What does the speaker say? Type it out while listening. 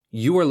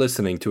You are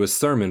listening to a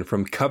sermon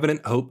from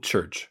Covenant Hope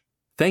Church.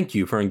 Thank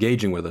you for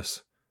engaging with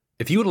us.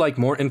 If you would like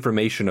more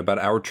information about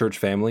our church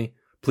family,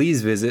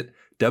 please visit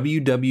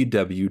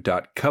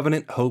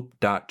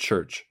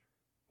www.covenanthope.church.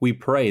 We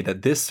pray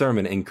that this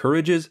sermon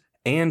encourages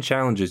and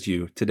challenges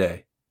you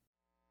today.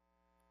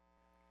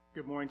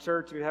 Good morning,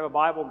 church. If you have a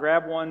Bible,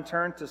 grab one,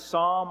 turn to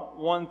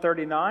Psalm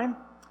 139.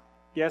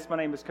 Yes, my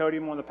name is Cody.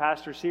 I'm one of the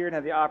pastors here and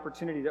have the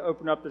opportunity to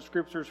open up the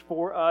scriptures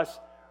for us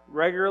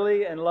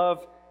regularly and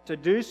love to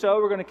do so.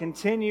 We're going to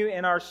continue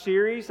in our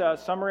series,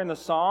 Summer in the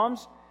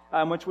Psalms,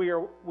 in which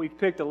we've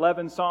picked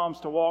 11 Psalms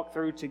to walk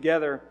through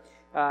together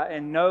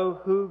and know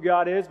who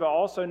God is, but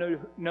also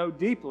know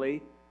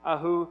deeply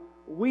who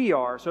we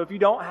are. So if you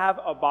don't have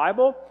a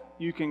Bible,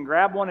 you can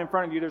grab one in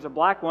front of you. There's a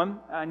black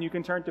one, and you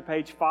can turn to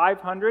page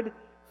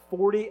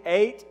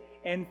 548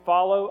 and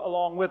follow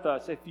along with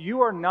us. If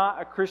you are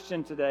not a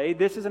Christian today,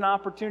 this is an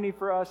opportunity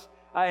for us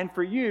and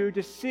for you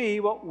to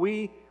see what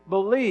we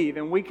believe.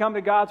 And we come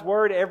to God's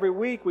Word every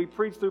week. We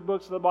preach through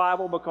books of the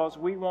Bible because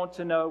we want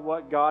to know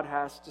what God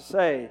has to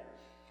say.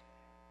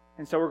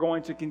 And so we're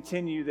going to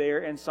continue there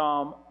in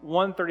Psalm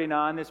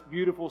 139, this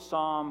beautiful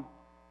psalm,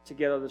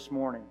 together this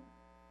morning.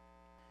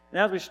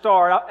 And as we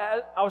start,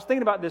 I was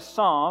thinking about this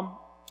psalm,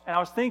 and I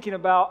was thinking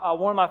about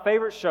one of my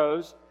favorite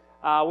shows,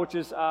 which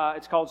is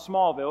it's called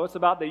Smallville. It's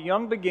about the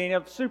young beginning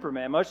of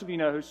Superman. Most of you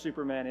know who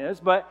Superman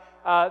is, but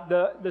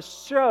the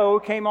show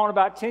came on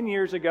about 10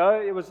 years ago.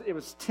 It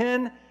was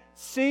 10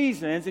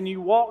 seasons, and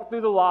you walk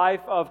through the life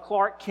of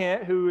Clark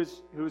Kent, who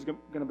is going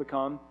to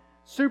become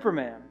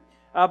Superman.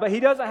 But he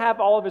doesn't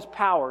have all of his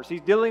powers.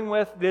 He's dealing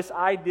with this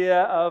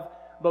idea of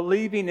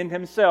believing in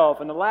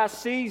himself. And the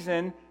last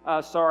season,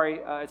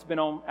 it's been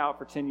out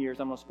for 10 years.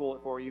 I'm going to spoil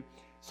it for you.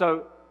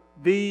 So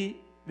the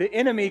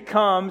enemy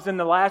comes in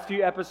the last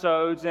few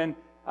episodes, and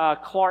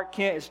Clark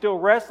Kent is still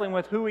wrestling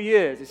with who he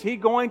is. Is he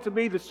going to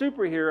be the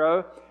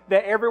superhero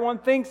that everyone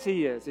thinks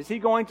he is? Is he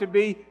going to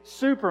be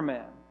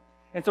Superman?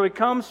 And so he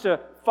comes to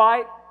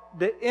fight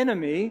the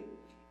enemy.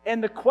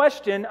 And the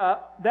question,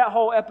 that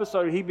whole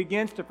episode, he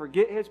begins to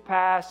forget his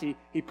past. He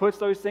puts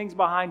those things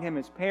behind him,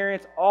 his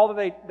parents, all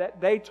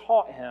that they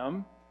taught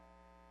him.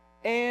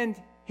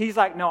 And he's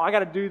like, no, I got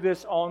to do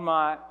this on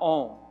my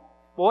own.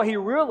 Well, what he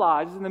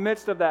realizes in the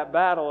midst of that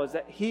battle is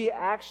that he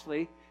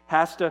actually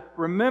has to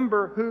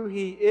remember who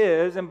he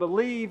is and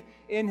believe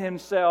in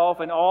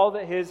himself and all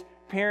that his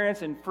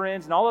parents and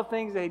friends and all the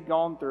things that he'd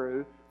gone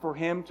through for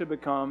him to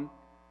become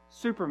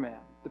Superman.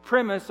 The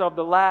premise of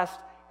the last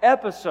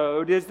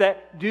episode is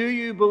that, do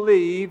you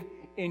believe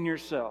in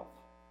yourself?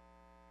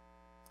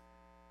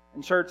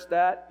 And church,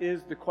 that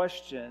is the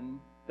question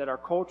that our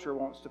culture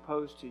wants to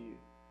pose to you.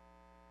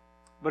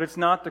 But it's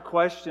not the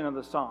question of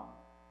the psalm.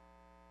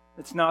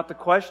 It's not the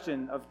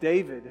question of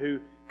David, who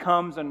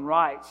comes and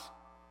writes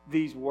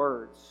these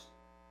words.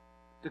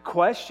 The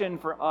question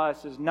for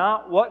us is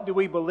not what do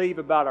we believe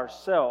about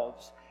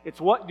ourselves, it's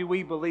what do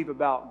we believe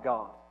about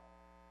God.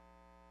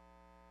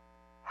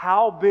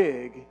 How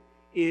big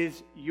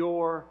is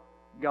your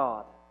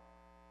God?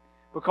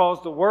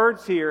 Because the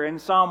words here in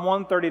Psalm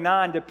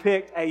 139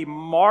 depict a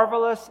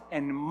marvelous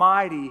and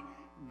mighty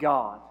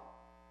God.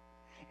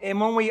 And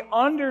when we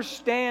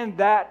understand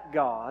that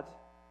God,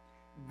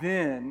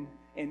 then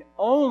and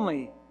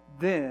only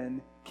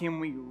then can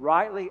we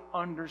rightly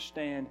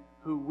understand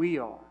who we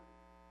are.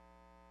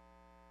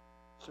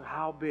 So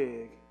how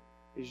big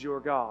is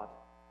your God?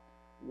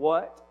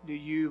 What do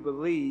you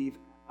believe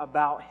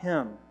about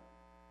Him?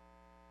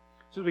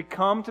 So as we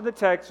come to the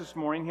text this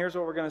morning, here's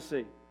what we're going to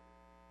see.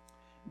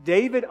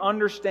 David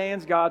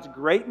understands God's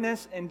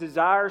greatness and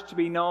desires to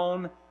be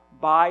known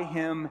by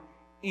Him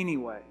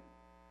anyway.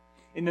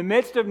 In the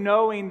midst of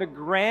knowing the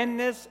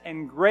grandness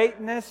and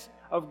greatness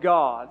of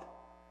God,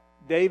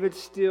 David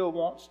still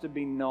wants to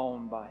be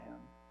known by Him.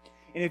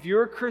 And if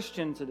you're a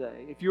Christian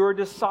today, if you're a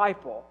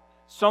disciple,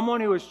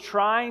 someone who is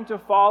trying to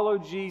follow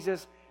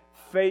Jesus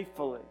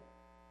faithfully,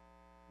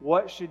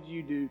 what should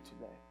you do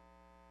today?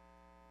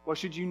 What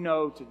should you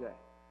know today?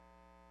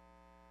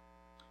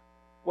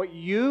 What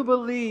you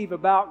believe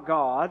about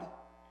God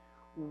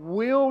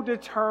will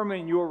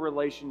determine your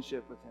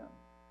relationship with Him.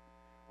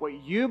 What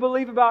you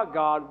believe about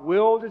God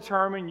will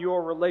determine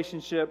your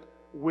relationship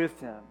with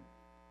Him.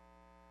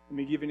 Let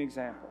me give you an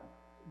example.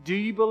 Do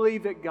you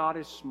believe that God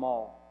is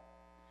small?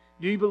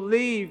 Do you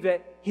believe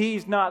that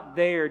He's not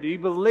there? Do you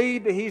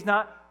believe that He's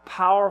not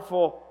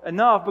powerful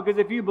enough? Because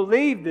if you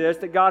believe this,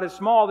 that God is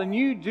small, then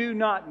you do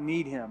not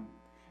need Him.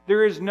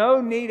 There is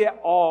no need at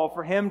all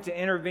for Him to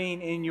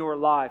intervene in your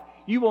life.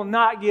 You will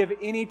not give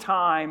any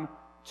time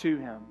to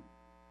Him.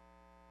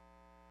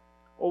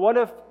 Well, what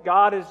if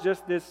God is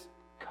just this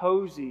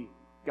cozy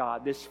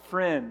God, this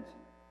friend,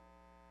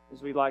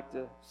 as we like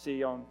to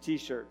see on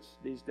t-shirts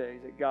these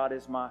days, that God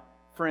is my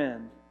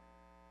friend?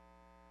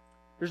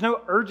 There's no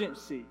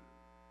urgency.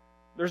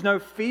 There's no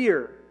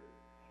fear.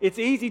 It's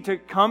easy to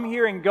come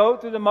here and go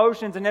through the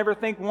motions and never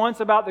think once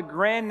about the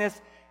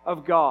grandness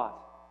of God.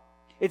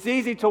 It's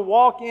easy to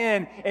walk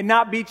in and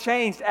not be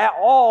changed at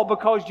all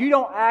because you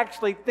don't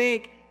actually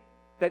think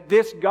that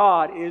this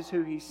God is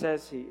who He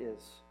says He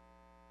is.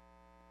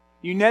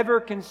 You never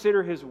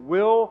consider His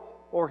will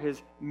or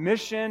His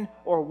mission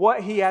or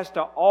what He has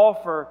to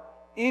offer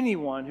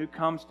anyone who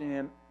comes to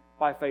Him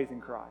by faith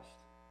in Christ.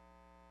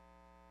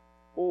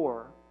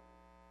 Or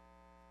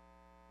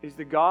is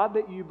the God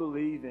that you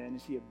believe in,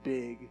 is He a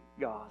big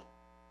God?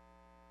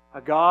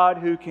 A God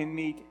who can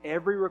meet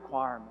every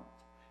requirement,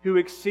 who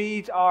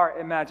exceeds our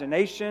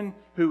imagination,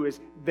 who is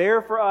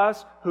there for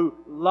us, who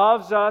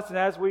loves us, and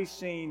as we've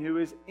seen, who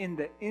is in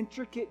the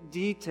intricate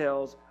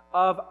details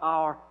of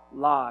our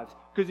lives.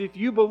 Because if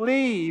you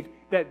believe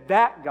that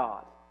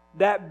God,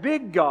 that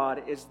big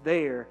God is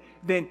there,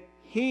 then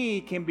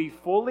He can be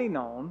fully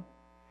known.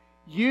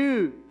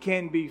 You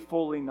can be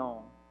fully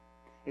known.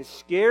 As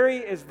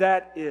scary as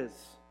that is,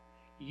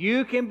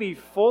 you can be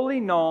fully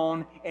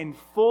known and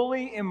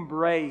fully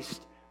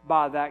embraced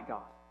by that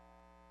God.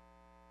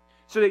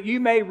 So that you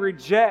may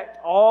reject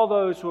all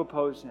those who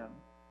oppose Him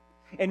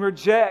and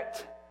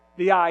reject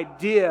the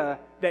idea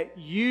that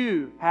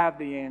you have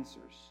the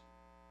answers,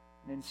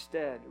 and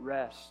instead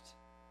rest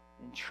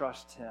and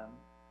trust Him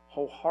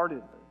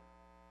wholeheartedly.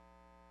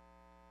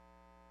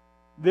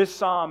 This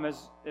psalm,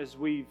 as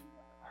we've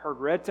heard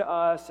read to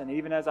us, and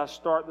even as I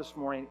start this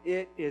morning,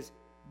 it is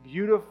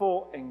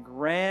beautiful and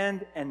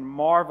grand and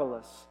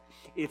marvelous.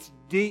 It's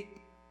deep,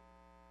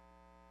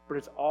 but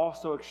it's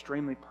also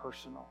extremely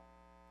personal.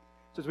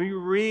 So as we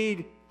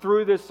read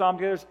through this psalm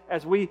together,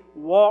 as we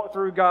walk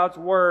through God's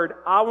Word,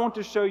 I want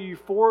to show you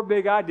 4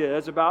 big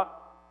ideas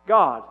about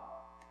God,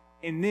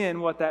 and then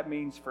what that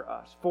means for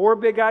us. 4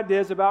 big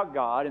ideas about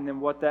God, and then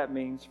what that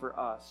means for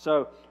us.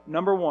 So,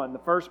 number 1, the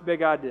first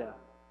big idea.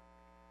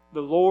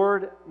 The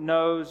Lord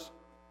knows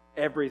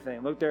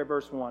everything. Look there at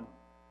verse 1.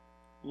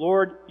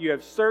 Lord, you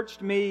have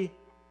searched me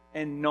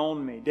and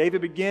known me.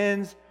 David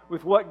begins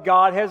with what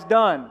God has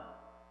done.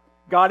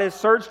 God has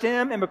searched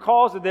him, and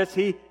because of this,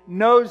 he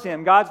knows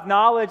him. God's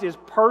knowledge is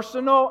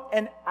personal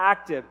and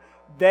active.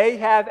 They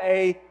have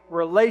a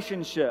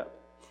relationship.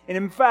 And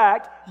in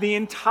fact, the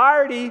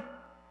entirety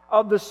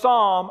of the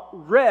psalm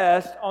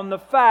rests on the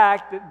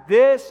fact that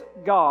this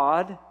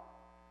God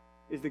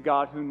is the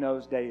God who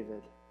knows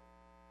David.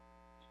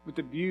 With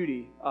the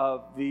beauty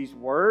of these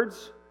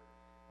words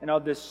and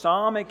of this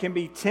psalm, it can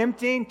be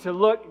tempting to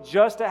look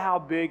just at how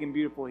big and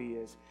beautiful He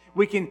is.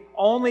 We can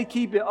only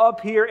keep it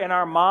up here in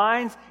our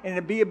minds and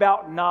it be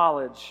about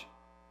knowledge.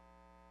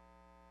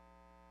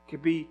 It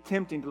could be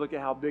tempting to look at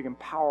how big and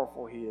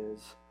powerful He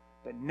is,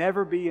 but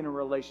never be in a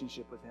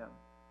relationship with Him.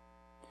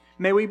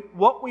 May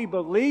what we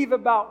believe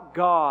about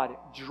God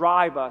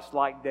drive us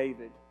like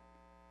David,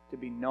 to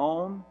be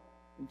known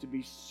and to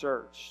be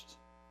searched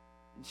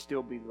and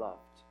still be loved.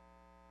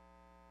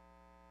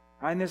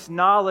 And this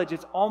knowledge,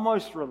 it's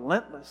almost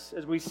relentless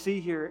as we see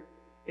here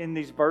in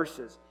these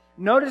verses.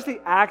 Notice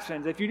the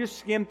actions. If you just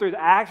skim through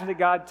the actions that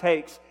God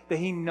takes, that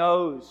He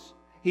knows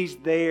He's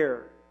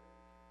there.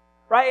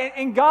 Right?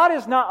 And God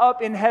is not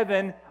up in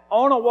heaven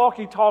on a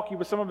walkie-talkie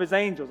with some of His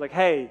angels. Like,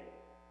 hey,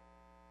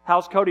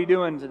 how's Cody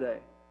doing today?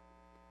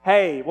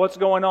 Hey, what's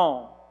going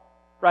on?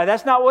 Right?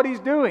 That's not what He's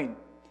doing.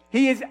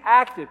 He is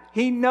active.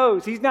 He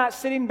knows. He's not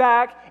sitting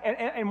back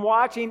and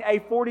watching a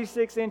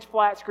 46-inch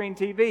flat screen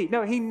TV.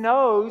 No, He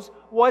knows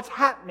what's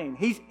happening.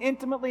 He's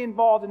intimately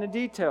involved in the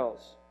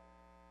details.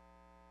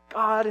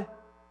 God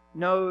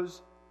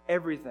knows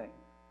everything.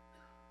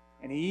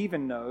 And He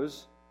even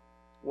knows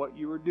what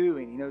you are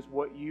doing. He knows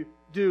what you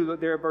do.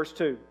 Look there at verse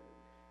 2.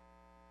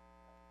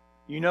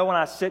 You know when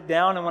I sit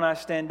down and when I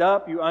stand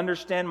up. You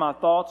understand my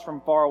thoughts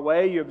from far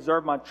away. You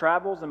observe my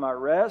travels and my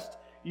rest.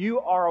 You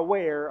are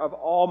aware of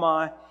all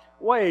my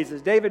ways.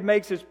 As David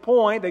makes his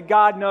point that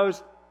God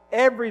knows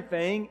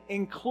everything,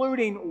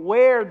 including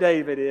where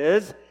David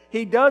is,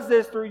 he does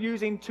this through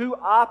using 2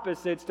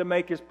 opposites to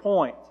make his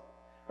point.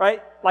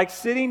 Right? Like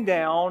sitting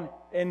down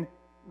and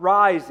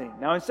rising.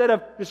 Now, instead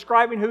of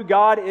describing who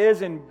God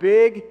is in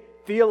big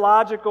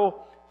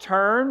theological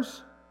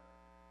terms,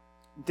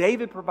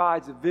 David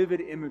provides a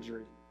vivid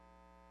imagery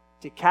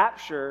to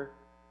capture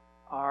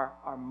our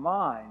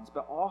minds,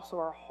 but also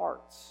our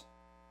hearts.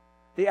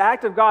 The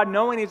act of God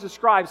knowing is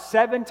described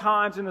 7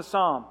 times in the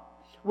psalm,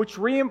 which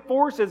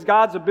reinforces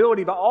God's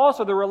ability, but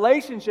also the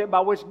relationship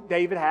by which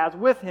David has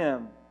with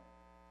Him.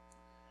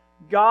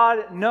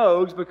 God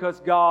knows because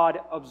God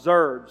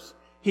observes.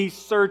 He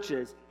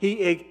searches.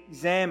 He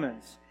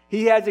examines.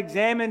 He has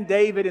examined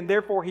David, and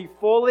therefore He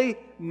fully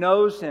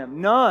knows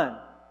him. None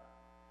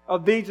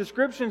of these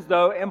descriptions,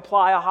 though,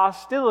 imply a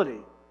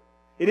hostility.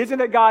 It isn't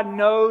that God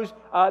knows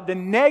the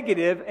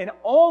negative and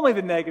only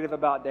the negative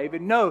about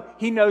David. No,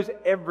 He knows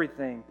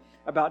everything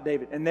about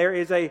David. And there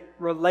is a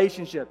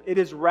relationship. It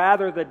is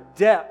rather the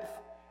depth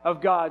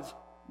of God's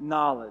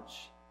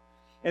knowledge.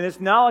 And this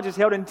knowledge is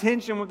held in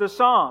tension with the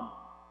psalm.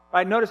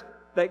 Right? Notice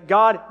that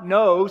God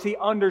knows, He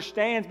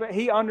understands, but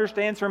He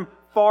understands from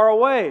far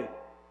away.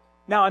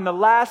 Now, in the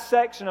last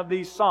section of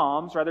these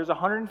psalms, right, there's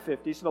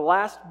 150, so the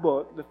last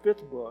book, the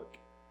 5th book,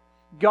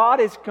 God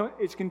is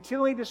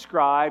continually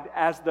described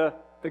as the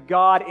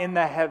God in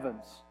the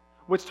heavens,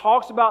 which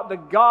talks about the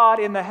God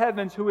in the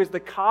heavens who is the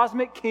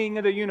cosmic king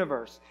of the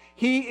universe.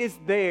 He is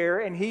there,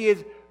 and He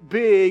is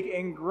big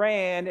and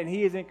grand, and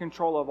He is in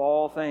control of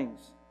all things.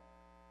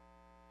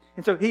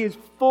 And so He is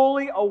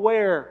fully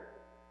aware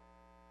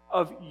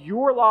of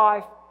your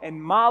life and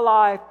my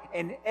life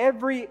and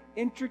every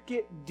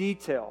intricate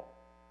detail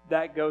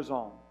that goes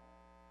on.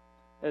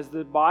 As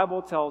the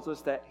Bible tells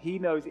us that He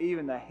knows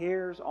even the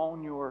hairs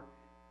on your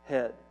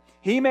head.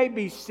 He may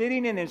be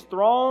sitting in His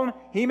throne,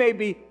 He may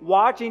be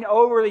watching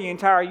over the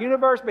entire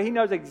universe, but He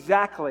knows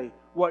exactly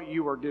what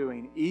you are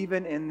doing,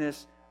 even in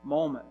this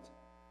moment.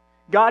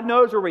 God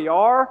knows where we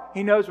are,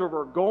 He knows where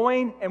we're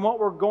going, and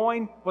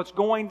what's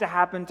going to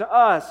happen to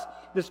us.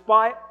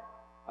 Despite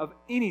of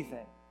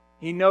anything,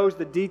 He knows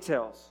the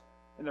details,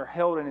 and they're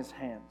held in His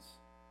hands.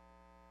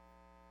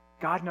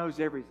 God knows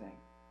everything.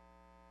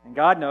 And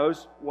God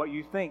knows what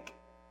you think.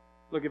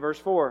 Look at verse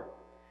 4.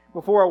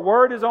 Before a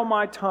word is on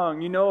my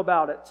tongue, you know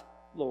about it,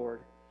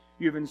 Lord.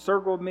 You have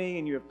encircled me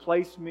and you have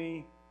placed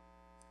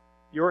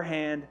your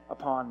hand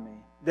upon me.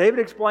 David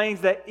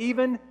explains that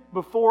even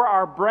before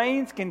our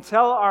brains can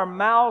tell our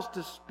mouths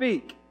to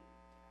speak,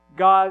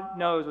 God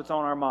knows what's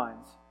on our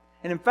minds.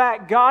 And in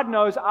fact, God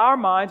knows our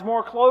minds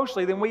more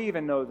closely than we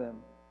even know them.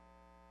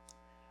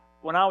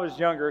 When I was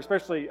younger,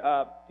 especially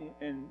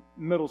in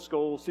middle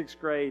school, 6th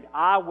grade,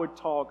 I would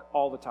talk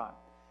all the time.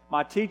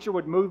 My teacher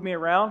would move me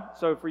around.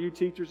 So for you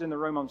teachers in the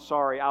room, I'm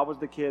sorry. I was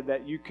the kid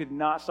that you could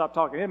not stop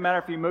talking. It didn't matter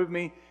if you moved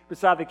me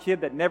beside the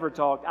kid that never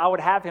talked. I would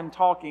have him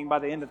talking by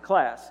the end of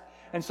class.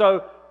 And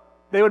so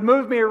they would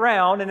move me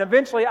around, and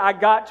eventually I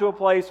got to a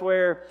place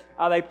where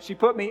she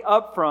put me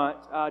up front.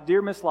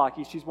 Dear Miss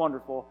Lockie, she's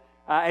wonderful.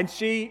 And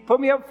she put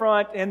me up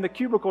front in the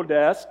cubicle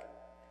desk.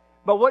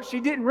 But what she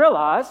didn't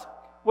realize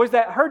was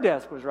that her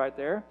desk was right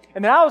there.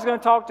 And then I was going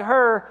to talk to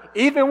her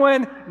even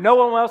when no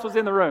one else was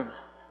in the room,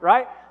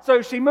 right?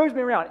 So she moves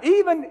me around,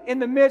 even in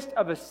the midst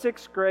of a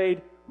 6th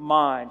grade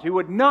mind who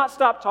would not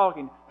stop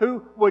talking,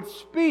 who would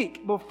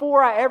speak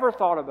before I ever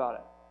thought about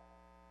it.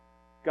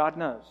 God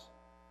knows.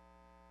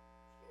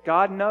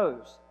 God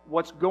knows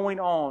what's going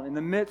on in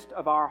the midst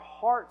of our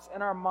hearts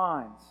and our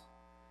minds.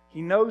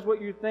 He knows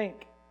what you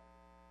think.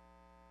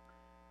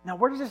 Now,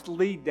 where does this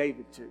lead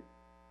David to?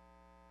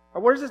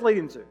 Or where does this lead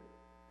him to?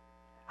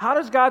 How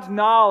does God's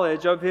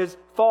knowledge of His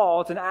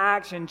thoughts and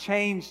action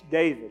change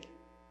David?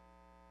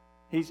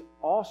 He's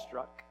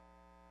awestruck.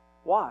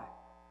 Why?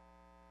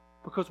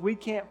 Because we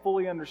can't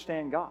fully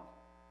understand God.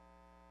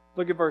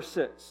 Look at verse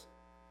 6.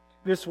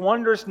 This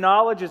wondrous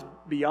knowledge is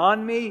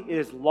beyond me. It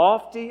is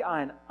lofty.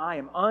 I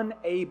am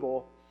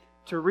unable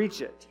to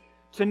reach it.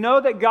 To know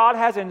that God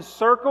has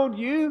encircled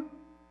you,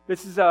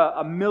 this is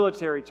a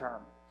military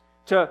term.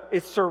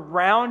 It's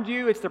surround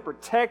you. It's to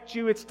protect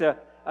you. It's to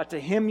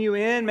hem you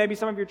in. Maybe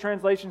some of your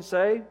translations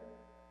say.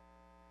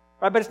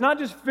 Right? But it's not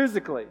just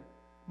physically,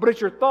 but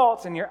it's your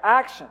thoughts and your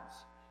actions.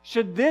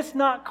 Should this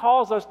not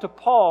cause us to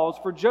pause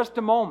for just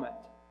a moment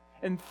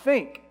and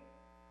think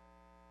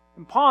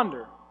and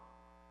ponder?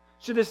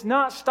 Should this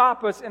not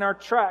stop us in our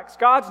tracks?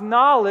 God's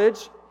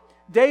knowledge,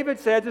 David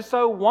says, is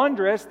so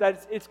wondrous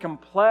that it's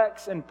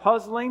complex and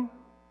puzzling.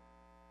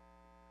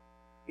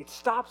 It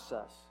stops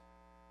us.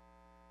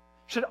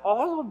 Should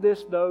all of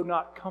this, though,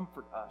 not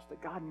comfort us,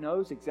 that God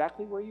knows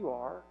exactly where you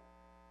are,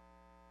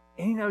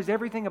 and He knows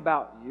everything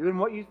about you and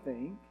what you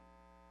think?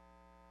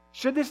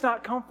 Should this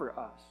not comfort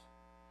us?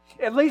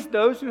 At least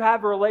those who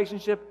have a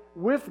relationship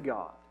with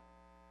God.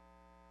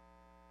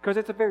 Because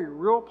it's a very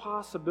real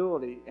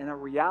possibility and a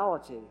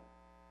reality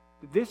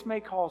that this may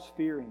cause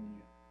fear in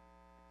you.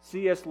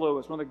 C.S.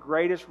 Lewis, one of the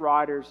greatest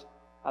writers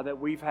that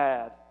we've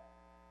had,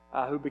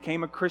 who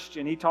became a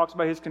Christian, he talks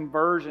about his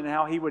conversion and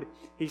how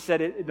he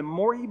said the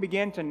more he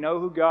began to know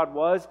who God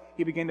was,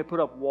 he began to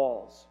put up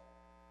walls.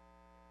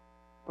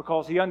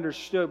 Because he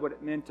understood what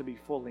it meant to be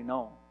fully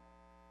known.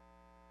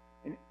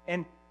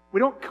 And we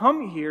don't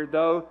come here,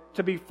 though,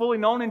 to be fully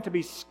known and to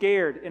be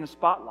scared in a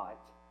spotlight.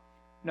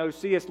 No,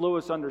 C.S.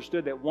 Lewis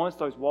understood that once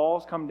those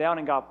walls come down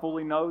and God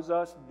fully knows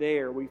us,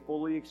 there we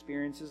fully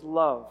experience His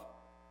love.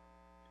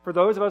 For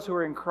those of us who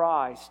are in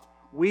Christ,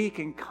 we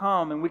can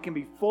come and we can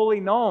be fully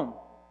known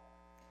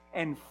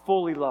and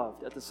fully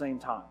loved at the same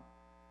time.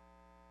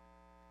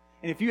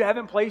 And if you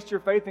haven't placed your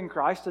faith in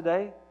Christ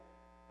today,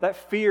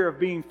 that fear of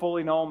being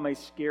fully known may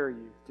scare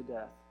you to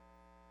death.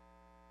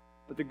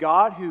 But the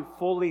God who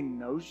fully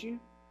knows you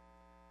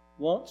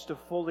wants to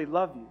fully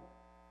love you.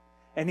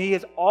 And He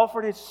has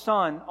offered His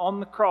Son on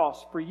the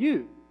cross for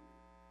you.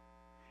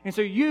 And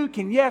so you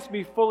can, yes,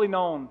 be fully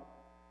known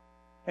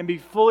and be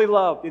fully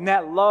loved. And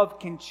that love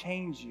can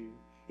change you.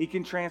 He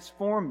can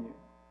transform you.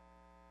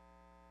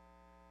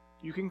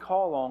 You can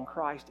call on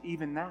Christ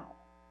even now.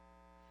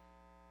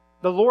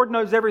 The Lord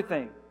knows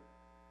everything.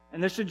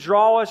 And this should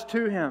draw us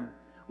to Him.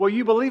 What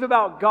you believe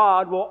about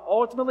God will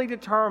ultimately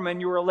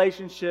determine your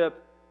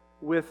relationship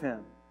with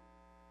Him.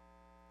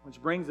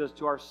 Which brings us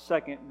to our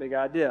second big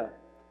idea.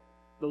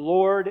 The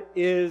Lord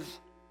is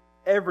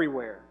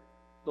everywhere.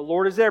 The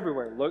Lord is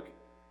everywhere. Look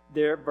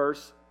there at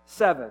verse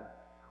 7.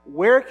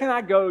 Where can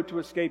I go to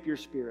escape your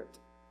spirit?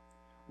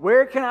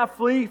 Where can I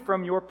flee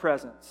from your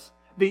presence?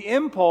 The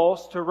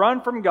impulse to run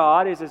from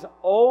God is as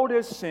old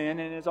as sin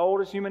and as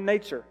old as human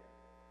nature.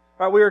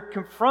 Right? We are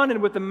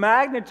confronted with the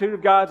magnitude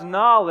of God's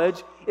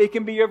knowledge. It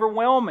can be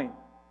overwhelming.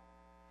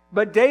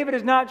 But David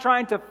is not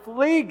trying to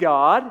flee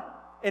God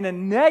in a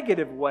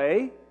negative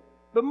way,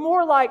 but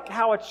more like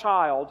how a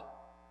child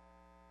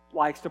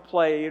likes to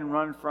play and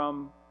run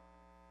from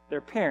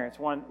their parents.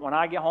 When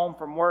I get home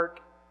from work,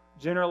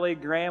 generally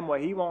Graham,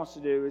 what he wants to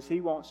do is he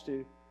wants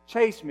to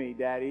chase me,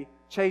 Daddy,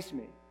 chase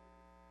me.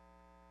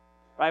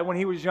 Right? When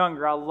he was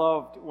younger, I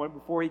loved,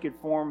 before he could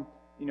form,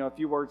 a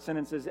few word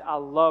sentences, I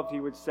loved he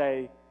would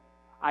say,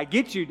 I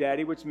get you,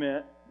 Daddy, which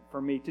meant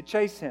for me to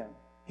chase him.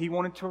 He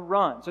wanted to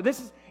run. So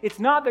it's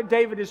not that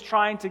David is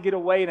trying to get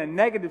away in a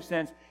negative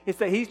sense. It's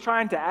that he's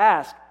trying to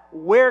ask,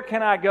 where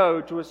can I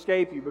go to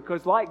escape you?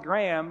 Because like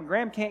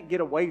Graham can't get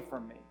away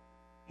from me.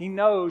 He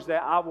knows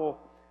that I will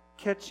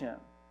catch him.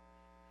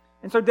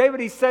 And so David,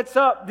 he sets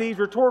up these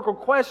rhetorical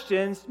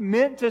questions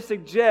meant to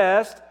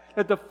suggest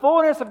that the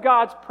fullness of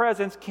God's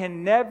presence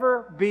can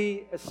never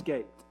be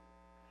escaped.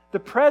 The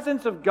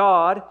presence of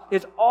God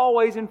is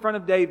always in front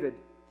of David.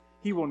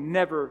 He will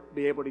never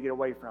be able to get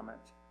away from it.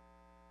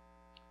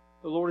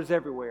 The Lord is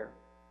everywhere,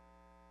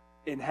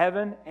 in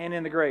heaven and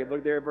in the grave.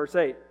 Look there at verse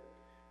 8.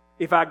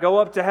 If I go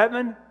up to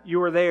heaven,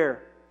 you are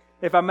there.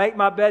 If I make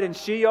my bed in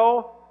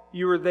Sheol,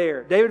 you are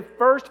there. David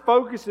first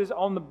focuses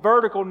on the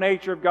vertical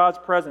nature of God's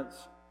presence.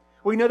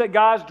 We know that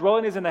God's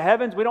dwelling is in the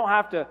heavens. We don't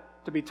have to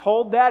be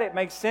told that. It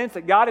makes sense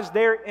that God is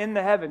there in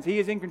the heavens. He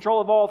is in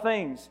control of all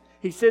things.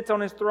 He sits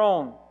on His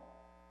throne.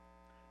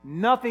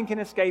 Nothing can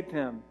escape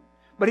Him.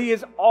 But He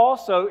is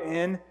also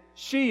in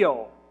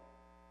Sheol.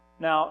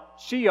 Now,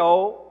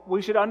 Sheol,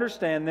 we should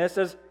understand this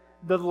as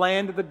the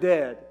land of the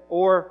dead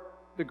or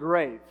the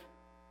grave.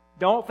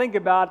 Don't think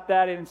about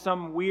that in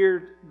some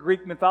weird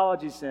Greek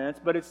mythology sense,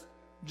 but it's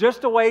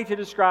just a way to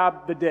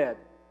describe the dead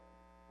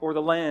or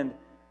the land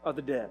of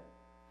the dead.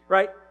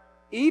 Right?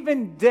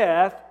 Even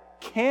death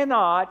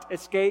cannot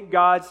escape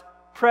God's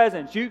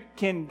presence. You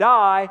can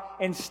die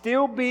and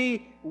still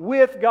be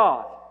with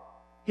God.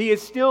 He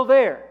is still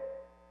there.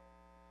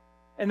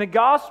 And the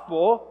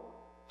gospel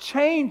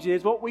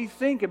changes what we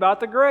think about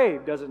the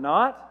grave, does it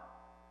not?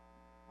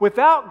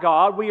 Without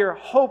God, we are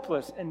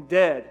hopeless and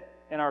dead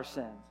in our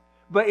sins.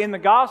 But in the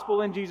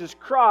gospel, in Jesus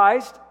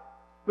Christ,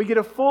 we get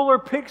a fuller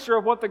picture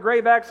of what the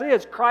grave actually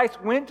is.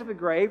 Christ went to the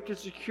grave to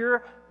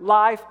secure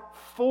life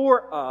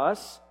for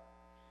us.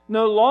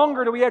 No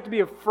longer do we have to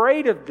be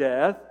afraid of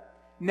death.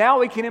 Now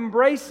we can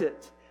embrace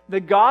it. The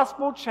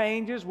gospel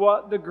changes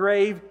what the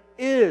grave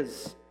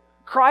is.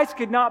 Christ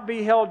could not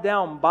be held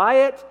down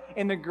by it,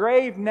 and the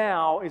grave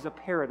now is a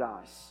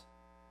paradise.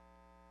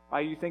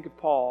 Right? You think of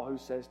Paul, who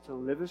says to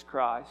live is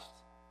Christ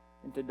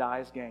and to die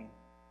is gain.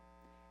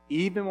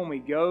 Even when we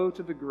go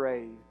to the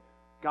grave,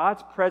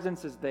 God's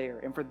presence is there.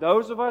 And for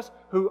those of us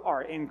who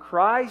are in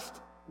Christ,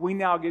 we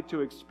now get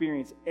to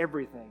experience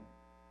everything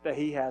that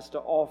He has to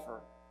offer.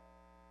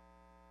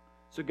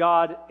 So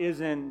God is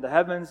in the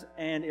heavens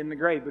and in the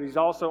grave, but He's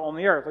also on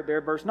the earth. Look there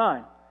at verse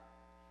 9.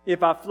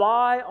 If I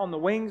fly on the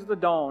wings of the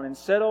dawn and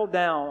settle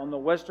down on the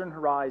western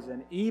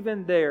horizon,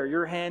 even there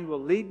your hand will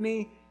lead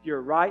me,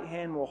 your right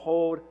hand will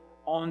hold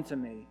on to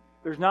me.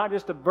 There's not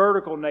just a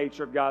vertical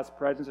nature of God's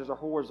presence, there's a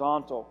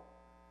horizontal.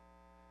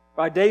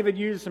 Right, David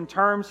uses some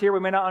terms here we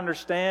may not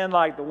understand,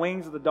 like the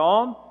wings of the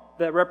dawn,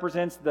 that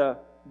represents the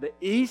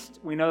east.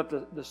 We know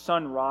that the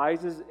sun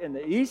rises in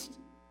the east.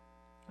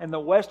 And the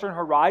western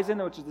horizon,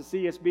 which is the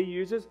CSB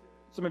uses.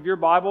 Some of your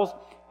Bibles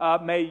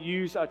may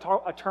use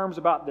terms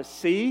about the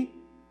sea.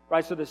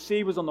 Right, so the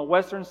sea was on the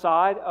western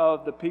side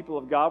of the people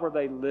of God where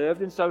they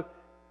lived. And so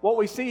what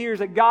we see here is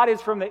that God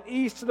is from the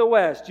east to the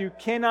west. You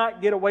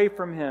cannot get away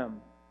from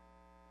Him.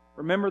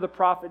 Remember the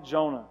prophet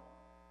Jonah,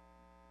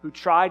 who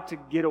tried to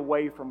get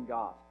away from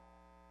God.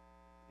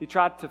 He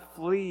tried to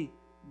flee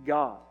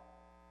God.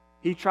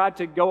 He tried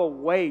to go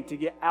away, to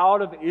get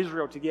out of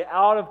Israel, to get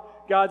out of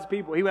God's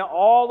people. He went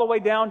all the way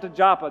down to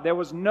Joppa. There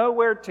was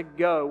nowhere to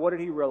go. What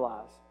did he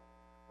realize?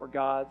 Where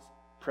God's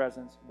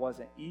presence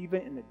wasn't.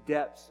 Even in the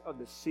depths of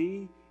the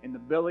sea, in the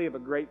belly of a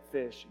great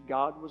fish,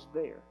 God was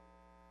there.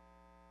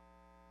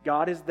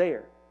 God is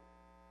there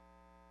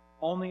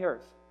on the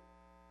earth.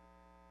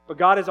 But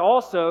God is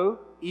also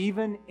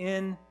even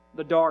in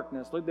the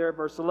darkness. Look there at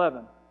verse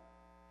 11.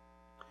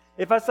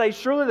 If I say,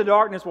 surely the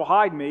darkness will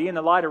hide me, and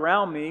the light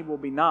around me will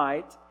be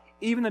night,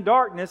 even the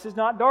darkness is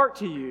not dark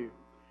to you.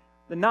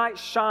 The night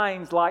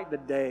shines like the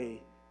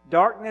day.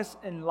 Darkness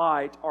and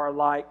light are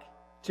alike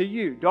to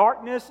you.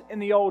 Darkness in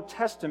the Old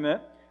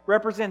Testament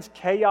represents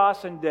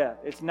chaos and death.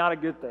 It's not a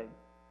good thing.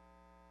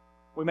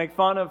 We make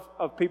fun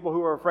of people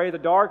who are afraid of the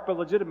dark, but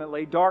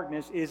legitimately,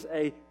 darkness is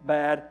a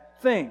bad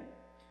thing.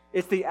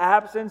 It's the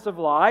absence of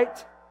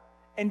light.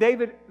 And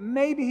David,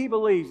 maybe he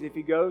believes if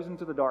he goes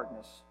into the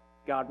darkness,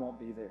 God won't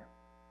be there.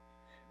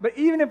 But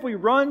even if we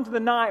run to the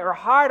night or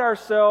hide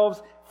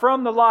ourselves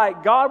from the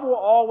light, God will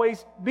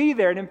always be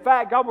there. And in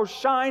fact, God will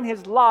shine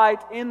His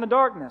light in the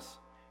darkness.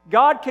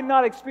 God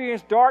cannot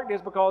experience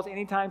darkness because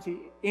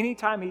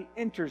anytime He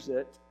enters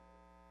it,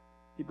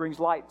 He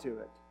brings light to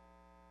it.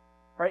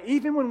 Right?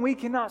 Even when we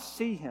cannot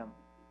see Him,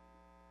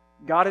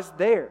 God is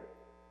there.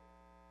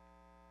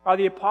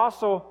 The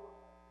Apostle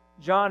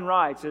John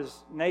writes, as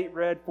Nate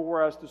read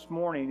for us this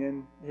morning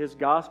in his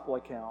gospel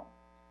account,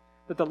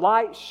 that the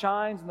light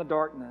shines in the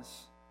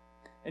darkness,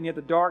 and yet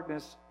the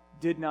darkness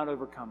did not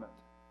overcome it.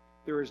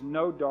 There is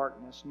no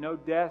darkness, no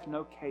death,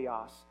 no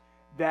chaos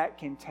that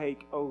can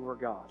take over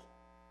God.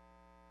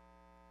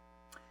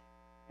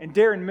 And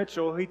Darren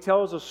Mitchell, he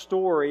tells a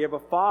story of a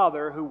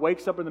father who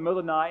wakes up in the middle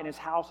of the night and his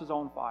house is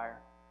on fire.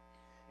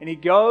 And he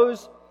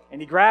goes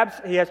and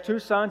he has 2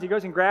 sons. He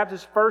goes and grabs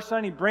his first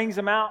son, he brings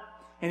him out,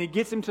 and he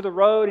gets him to the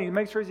road, and he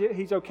makes sure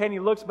he's okay, and he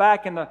looks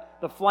back, and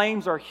the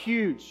flames are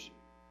huge.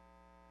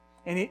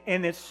 And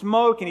it's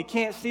smoke, and he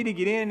can't see to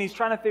get in, and he's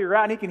trying to figure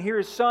out, and he can hear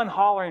his son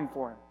hollering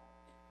for him.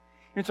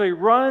 And so he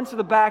runs to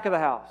the back of the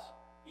house.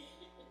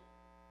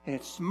 And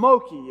it's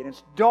smoky, and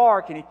it's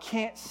dark, and he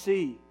can't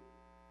see.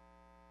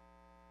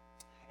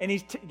 And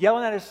he's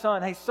yelling at his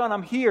son, "Hey, son,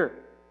 I'm here.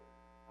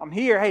 I'm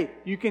here. Hey,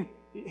 you can..."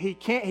 He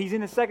can't. He's in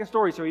the second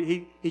story, so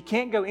he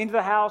can't go into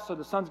the house, so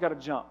the son's got to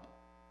jump.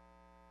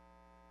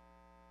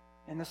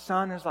 And the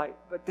son is like,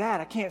 "But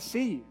Dad, I can't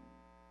see you.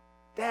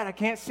 Dad, I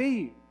can't see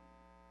you."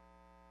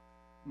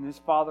 And his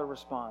father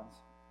responds,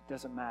 "It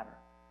doesn't matter,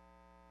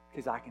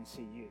 because I can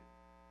see you.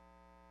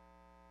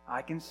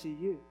 I can see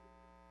you."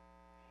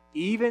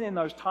 Even in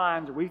those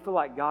times where we feel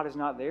like God is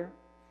not there,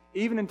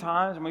 even in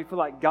times when we feel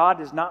like God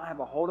does not have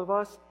a hold of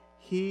us,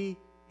 He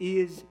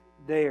is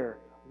there.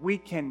 We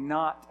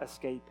cannot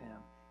escape Him,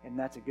 and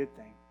that's a good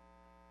thing.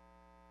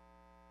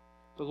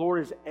 The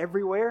Lord is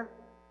everywhere.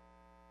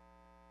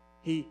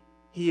 He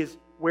is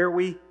where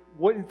we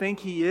wouldn't think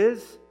He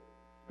is,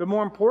 but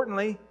more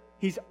importantly,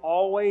 He's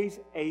always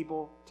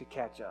able to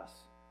catch us.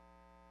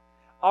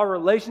 Our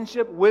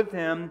relationship with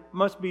Him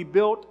must be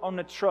built on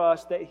the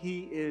trust that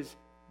He is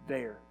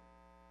there.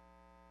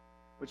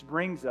 Which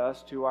brings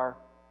us to our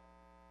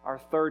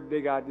third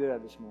big idea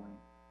this morning.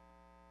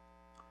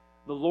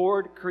 The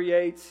Lord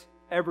creates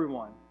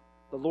everyone.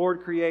 The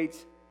Lord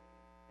creates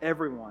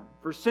everyone.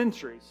 For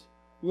centuries,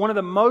 one of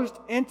the most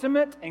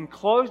intimate and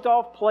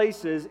closed-off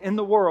places in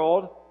the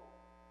world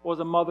was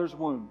a mother's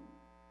womb.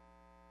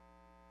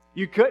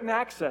 You couldn't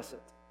access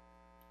it.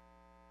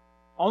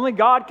 Only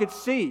God could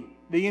see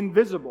the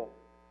invisible,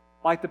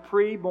 like the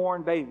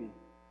pre-born baby,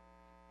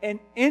 and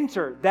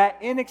enter that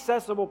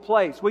inaccessible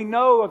place. We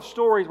know of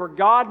stories where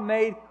God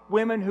made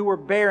women who were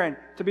barren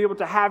to be able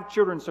to have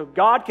children, so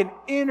God can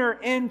enter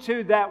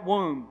into that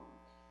womb.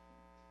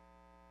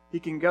 He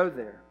can go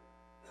there.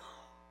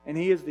 And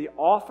He is the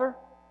author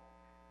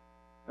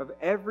of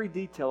every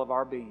detail of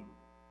our being.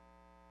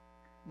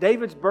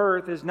 David's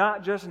birth is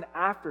not just an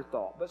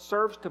afterthought, but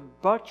serves to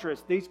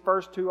buttress these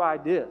first 2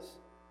 ideas.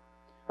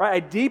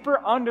 Right? A deeper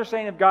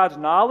understanding of God's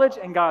knowledge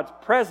and God's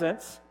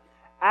presence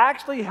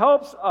actually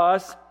helps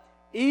us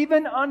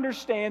even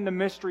understand the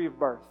mystery of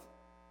birth.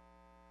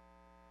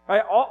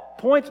 Right?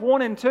 Points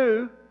 1 and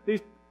 2,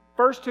 these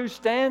first 2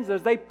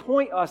 stanzas, they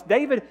point us.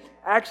 David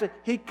actually,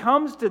 he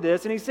comes to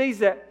this and he sees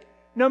that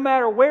no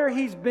matter where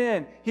he's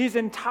been, his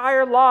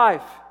entire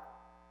life,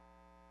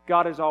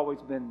 God has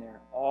always been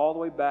there, all the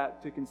way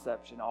back to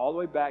conception, all the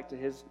way back to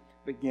His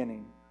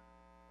beginning.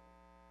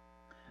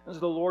 As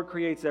the Lord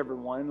creates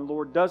everyone, and the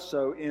Lord does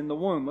so in the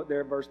womb. Look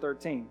there at verse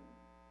 13.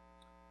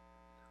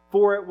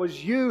 "For it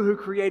was you who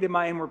created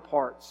my inward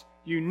parts.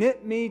 You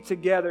knit me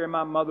together in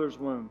my mother's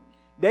womb."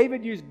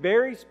 David used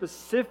very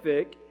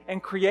specific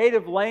and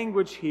creative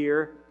language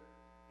here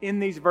in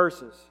these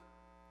verses.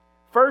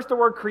 First, the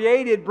word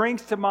created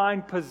brings to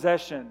mind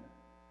possession.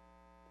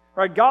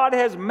 Right? God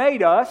has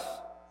made us.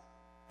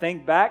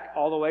 Think back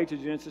all the way to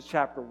Genesis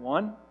chapter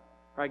 1.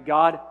 Right?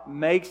 God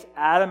makes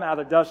Adam out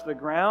of the dust of the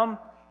ground.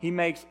 He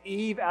makes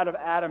Eve out of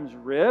Adam's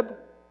rib.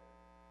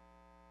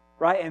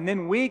 Right? And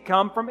then we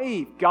come from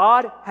Eve.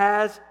 God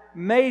has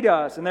made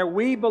us, and there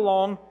we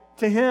belong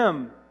to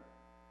Him.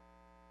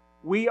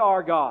 We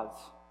are God's.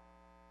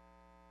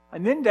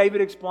 And then David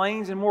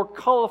explains in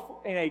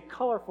a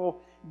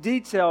colorful,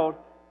 detailed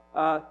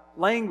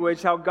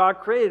language how God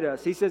created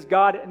us. He says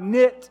God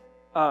knit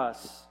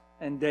us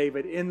and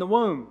David in the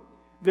womb.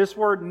 This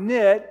word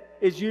knit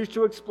is used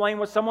to explain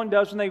what someone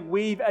does when they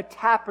weave a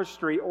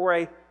tapestry or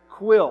a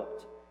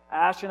quilt.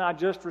 Ash and I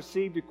just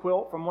received a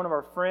quilt from one of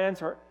our friends.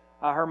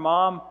 Her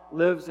mom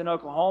lives in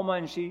Oklahoma,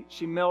 and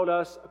she mailed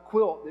us a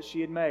quilt that she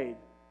had made.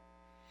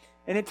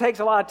 And it takes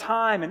a lot of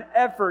time and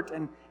effort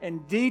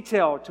and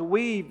detail to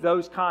weave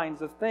those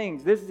kinds of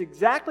things. This is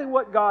exactly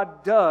what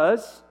God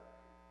does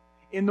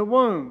in the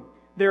womb.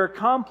 There are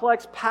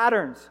complex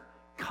patterns,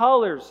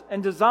 colors,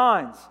 and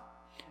designs.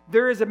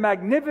 There is a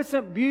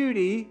magnificent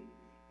beauty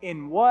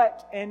in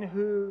what and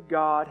who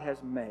God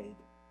has made.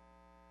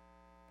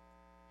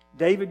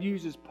 David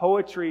uses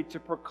poetry to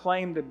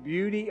proclaim the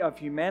beauty of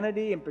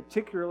humanity and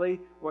particularly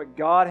what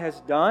God has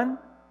done.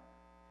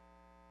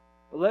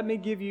 But let me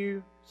give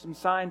you some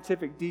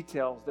scientific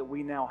details that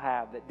we now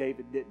have that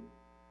David didn't.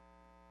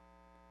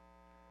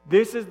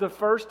 This is the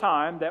first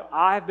time that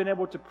I have been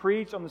able to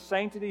preach on the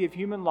sanctity of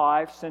human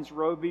life since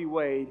Roe v.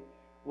 Wade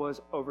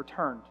was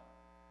overturned.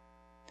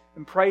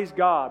 And praise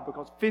God,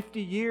 because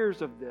 50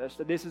 years of this,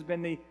 that this has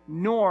been the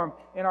norm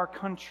in our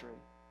country.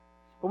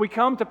 When we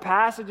come to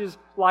passages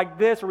like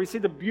this, where we see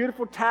the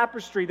beautiful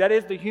tapestry that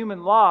is the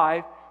human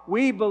life,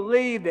 we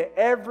believe that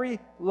every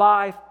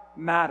life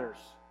matters.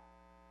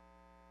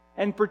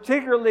 And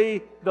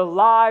particularly the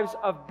lives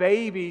of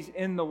babies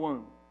in the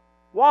womb.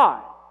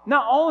 Why?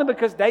 Not only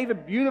because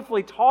David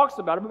beautifully talks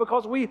about it, but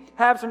because we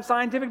have some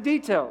scientific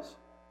details.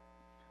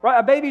 Right?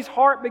 A baby's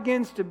heart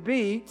begins to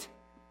beat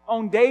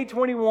on day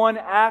 21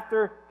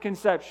 after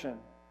conception.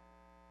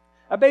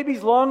 A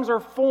baby's lungs are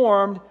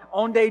formed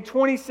on day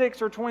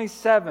 26 or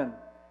 27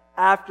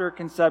 after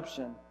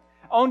conception.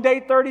 On day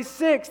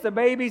 36, the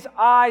baby's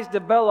eyes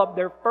develop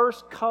their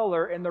first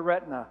color in the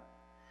retina.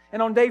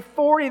 And on day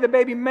 40, the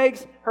baby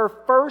makes her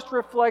first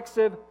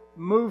reflexive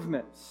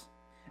movements.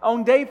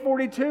 On day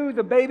 42,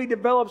 the baby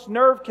develops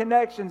nerve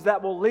connections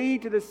that will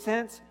lead to the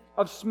sense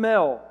of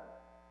smell.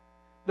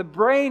 The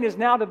brain is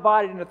now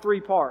divided into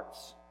 3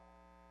 parts.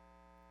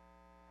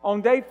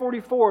 On day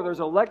 44, there's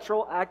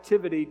electrical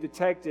activity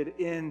detected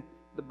in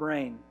the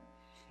brain.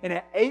 And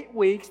at 8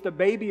 weeks, the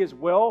baby is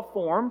well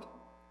formed,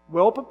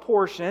 well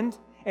proportioned,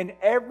 and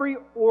every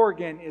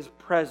organ is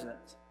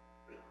present.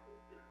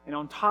 And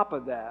on top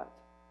of that,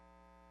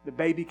 the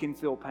baby can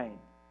feel pain.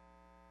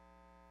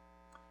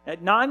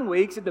 At 9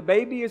 weeks, if the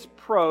baby is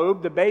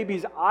probed, the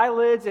baby's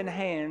eyelids and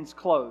hands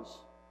close.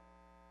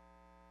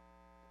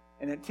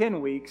 And at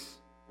 10 weeks,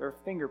 their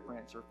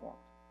fingerprints are formed.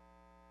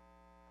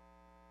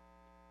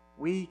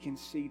 We can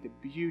see the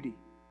beauty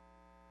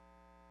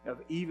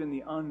of even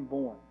the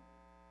unborn,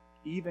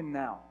 even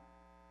now.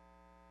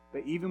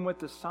 But even with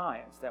the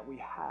science that we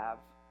have,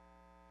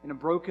 in a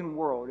broken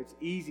world, it's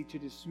easy to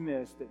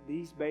dismiss that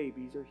these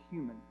babies are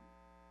human,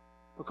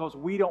 because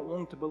we don't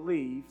want to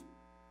believe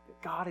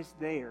that God is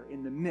there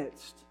in the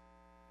midst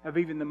of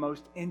even the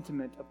most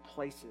intimate of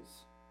places.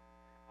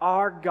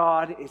 Our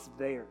God is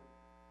there,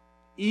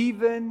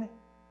 even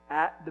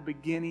at the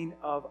beginning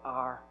of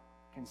our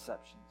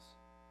conceptions.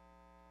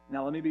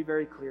 Now, let me be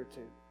very clear,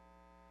 too.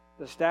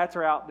 The stats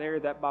are out there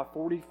that by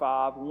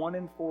 45, 1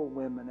 in 4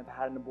 women have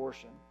had an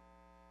abortion.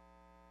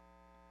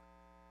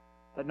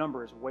 That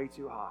number is way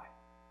too high.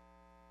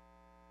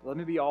 But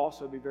let me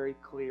also be very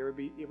clear.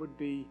 It would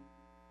be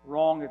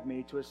wrong of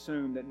me to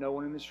assume that no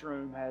one in this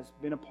room has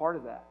been a part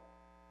of that.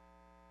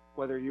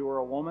 Whether you are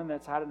a woman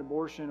that's had an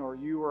abortion or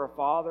you are a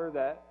father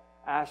that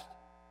asked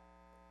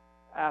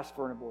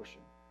for an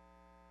abortion.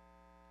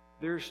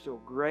 There's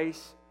still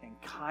grace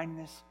and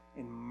kindness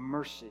and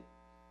mercy.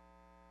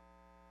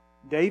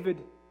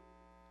 David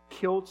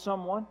killed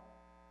someone.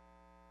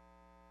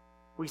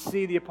 We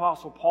see the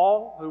Apostle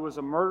Paul, who was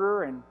a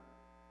murderer and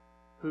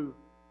who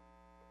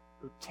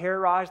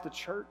terrorized the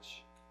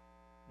church.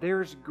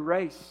 There's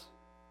grace,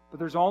 but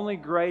there's only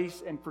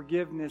grace and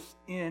forgiveness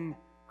in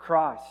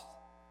Christ.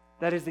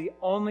 That is the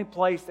only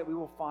place that we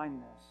will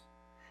find this.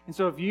 And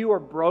so if you are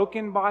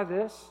broken by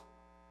this,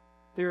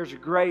 there's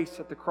grace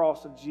at the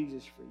cross of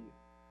Jesus for you.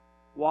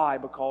 Why?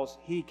 Because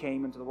He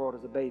came into the world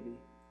as a baby.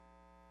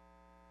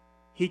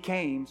 He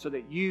came so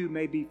that you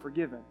may be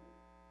forgiven.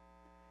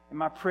 And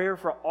my prayer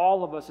for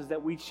all of us is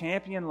that we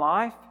champion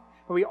life,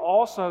 but we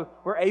also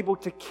were able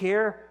to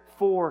care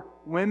for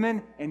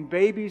women and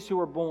babies who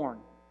are born.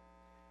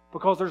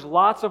 Because there's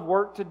lots of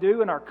work to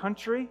do in our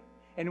country,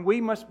 and we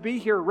must be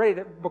here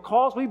ready.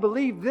 Because we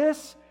believe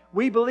this,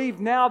 we believe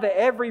now that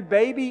every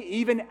baby,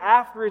 even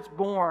after it's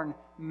born,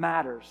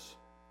 matters.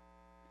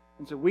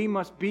 And so we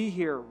must be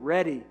here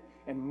ready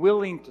and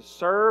willing to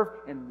serve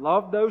and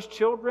love those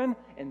children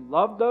and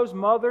love those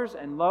mothers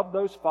and love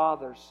those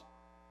fathers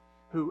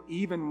who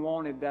even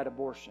wanted that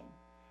abortion.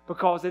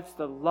 Because it's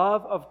the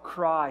love of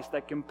Christ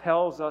that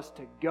compels us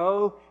to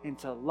go and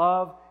to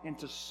love and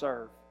to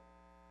serve.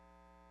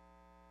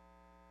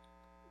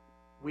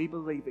 We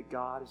believe that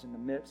God is in the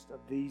midst of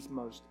these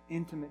most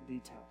intimate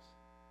details.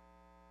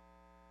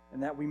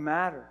 And that we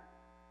matter.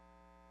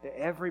 That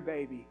every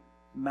baby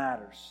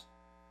matters.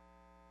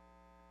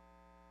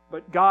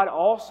 But God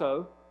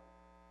also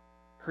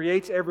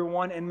creates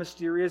everyone in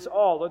mysterious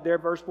awe. Look there,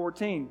 verse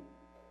 14.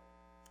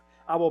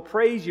 I will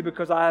praise you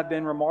because I have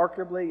been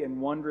remarkably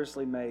and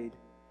wondrously made.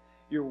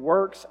 Your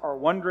works are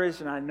wondrous,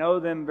 and I know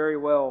them very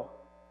well.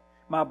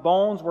 My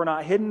bones were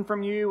not hidden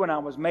from you when I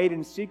was made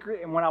in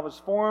secret and when I was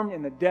formed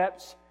in the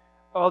depths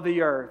of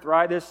the earth.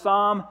 Right? This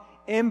psalm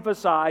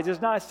emphasizes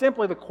not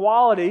simply the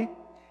quality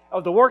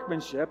of the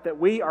workmanship, that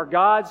we are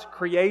God's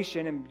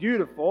creation and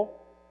beautiful,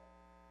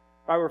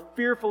 right? We're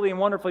fearfully and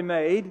wonderfully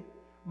made,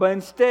 but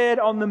instead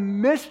on the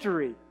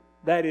mystery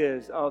that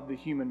is of the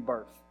human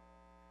birth.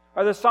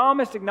 Right? The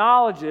psalmist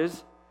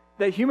acknowledges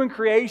that human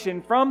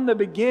creation from the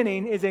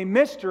beginning is a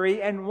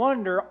mystery and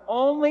wonder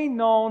only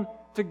known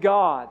to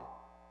God.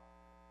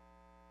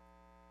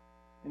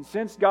 And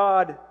since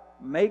God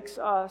makes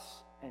us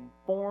and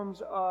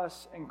forms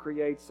us and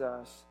creates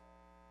us,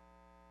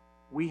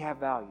 we have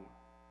value.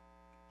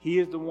 He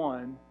is the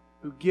one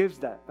who gives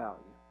that value.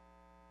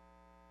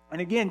 And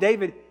again,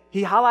 David,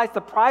 he highlights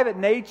the private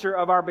nature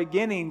of our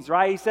beginnings,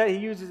 right? He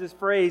uses this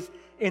phrase,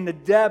 in the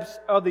depths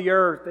of the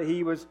earth that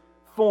he was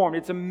formed.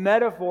 It's a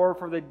metaphor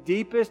for the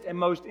deepest and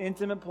most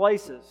intimate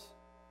places.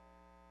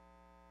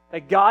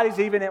 That God is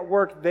even at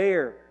work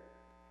there.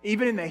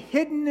 Even in the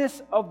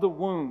hiddenness of the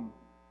womb,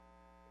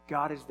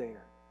 God is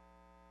there.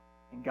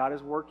 And God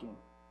is working.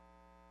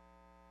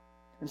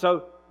 And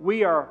so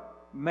we are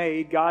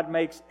made. God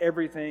makes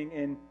everything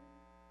in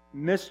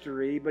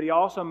mystery, but He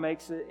also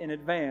makes it in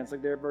advance.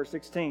 Like there at verse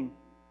 16.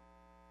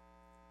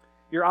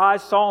 Your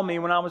eyes saw me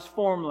when I was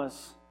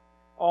formless.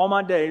 All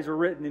my days were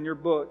written in your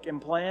book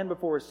and planned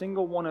before a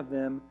single one of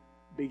them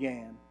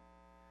began.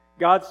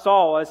 God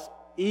saw us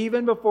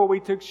even before we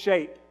took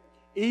shape,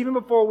 even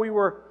before we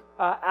were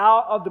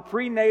out of the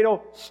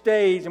prenatal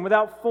stage and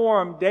without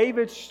form.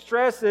 David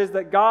stresses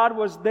that God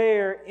was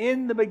there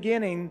in the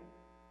beginning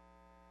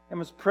and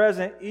was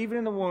present even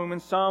in the womb in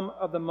some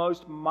of the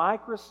most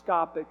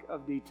microscopic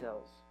of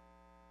details.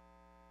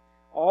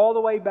 All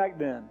the way back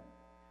then,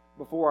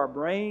 before our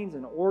brains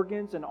and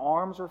organs and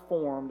arms were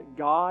formed,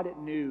 God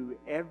knew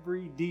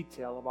every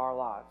detail of our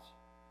lives.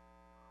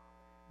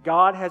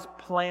 God has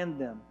planned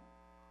them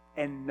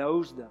and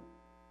knows them.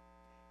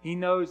 He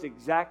knows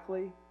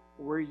exactly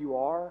where you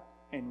are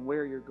and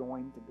where you're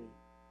going to be.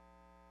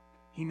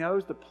 He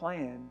knows the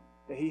plan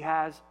that He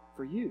has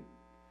for you.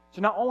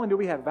 So not only do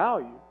we have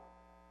value,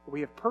 but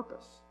we have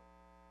purpose.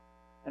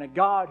 And a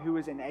God who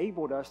has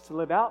enabled us to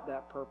live out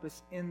that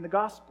purpose in the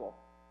gospel.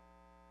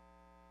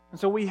 And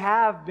so we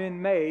have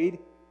been made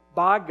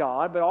by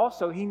God, but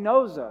also He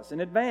knows us in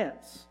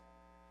advance.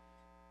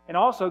 And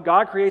also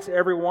God creates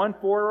everyone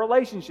for a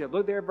relationship.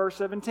 Look there at verse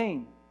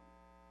 17.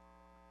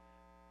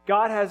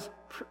 God has,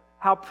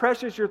 how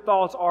precious your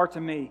thoughts are to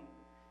me.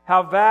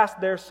 How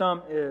vast their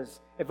sum is.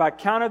 If I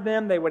counted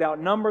them, they would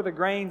outnumber the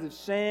grains of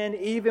sand.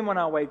 Even when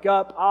I wake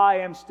up, I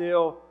am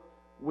still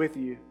with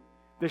you.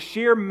 The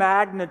sheer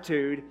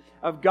magnitude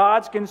of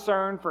God's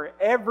concern for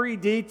every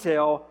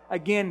detail,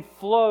 again,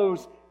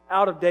 flows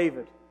out of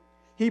David.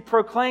 He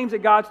proclaims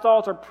that God's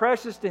thoughts are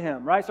precious to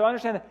him, right? So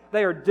understand that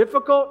they are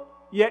difficult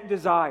yet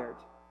desired.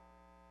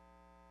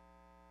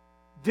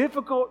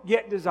 Difficult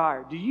yet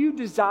desired. Do you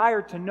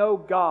desire to know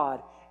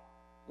God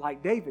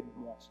like David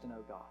wants to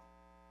know God?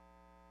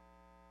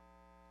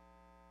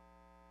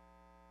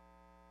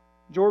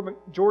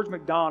 George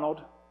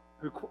MacDonald,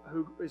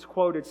 who is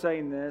quoted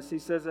saying this, he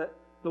says that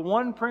the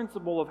one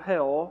principle of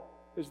hell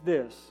is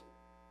this: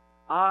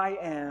 I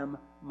am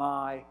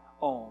my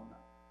own.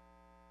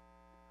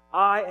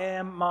 I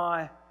am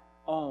my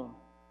own.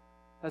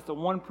 That's the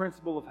one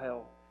principle of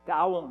hell. That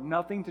I want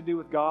nothing to do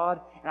with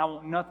God, and I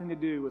want nothing to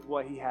do with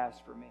what He has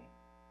for me.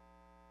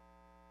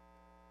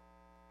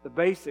 The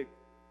basic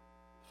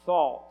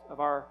thought of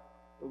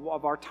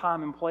our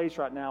time and place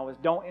right now is,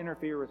 don't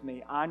interfere with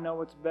me. I know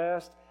what's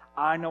best.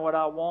 I know what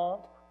I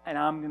want, and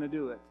I'm going to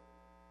do it.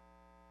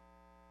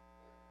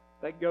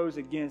 That goes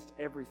against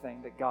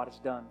everything that God has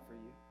done for you.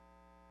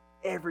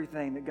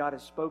 Everything that God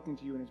has spoken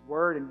to you in His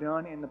Word and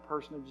done in the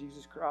person of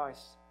Jesus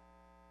Christ.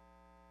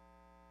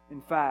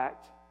 In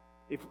fact,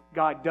 if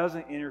God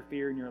doesn't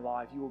interfere in your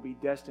life, you will be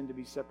destined to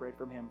be separated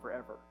from Him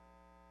forever.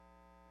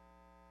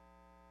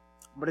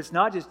 But it's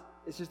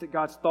just that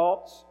God's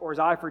thoughts or His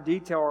eye for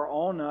detail are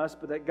on us,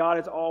 but that God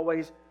is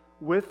always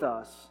with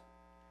us.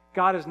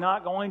 God is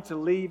not going to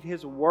leave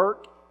His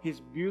work, His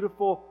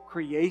beautiful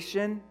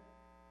creation,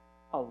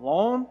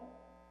 alone.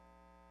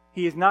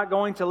 He is not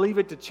going to leave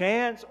it to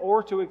chance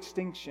or to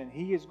extinction.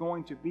 He is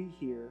going to be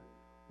here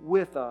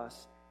with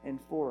us and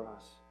for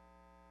us.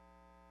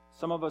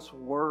 Some of us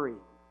worry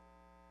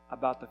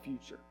about the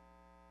future.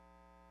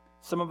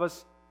 Some of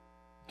us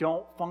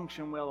don't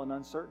function well in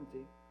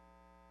uncertainty.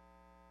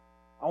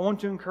 I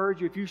want to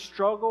encourage you, if you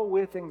struggle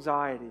with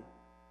anxiety,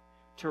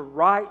 to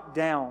write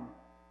down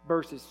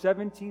verses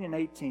 17 and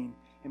 18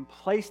 and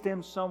place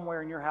them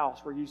somewhere in your house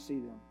where you see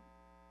them.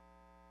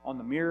 On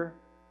the mirror,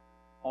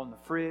 on the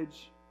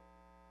fridge.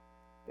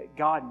 That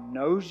God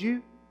knows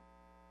you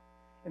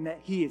and that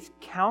He has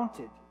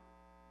counted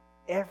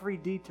every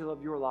detail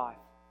of your life.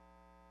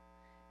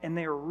 And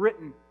they are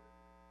written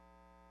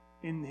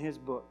in His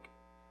book,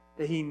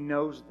 that He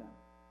knows them.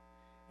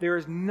 There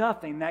is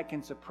nothing that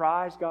can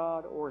surprise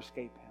God or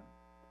escape Him.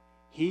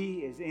 He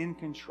is in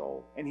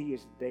control and He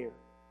is there.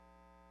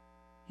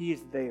 He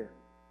is there.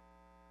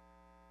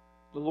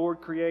 The Lord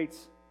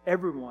creates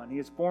everyone. He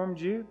has formed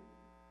you.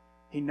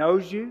 He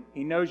knows you.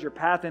 He knows your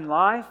path in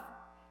life.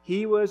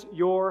 He was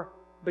your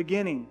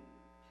beginning.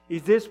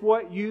 Is this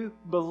what you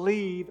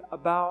believe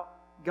about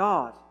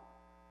God?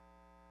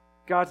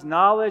 God's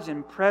knowledge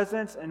and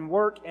presence and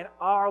work in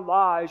our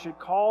lives should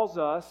cause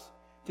us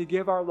to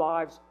give our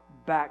lives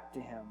back to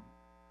Him.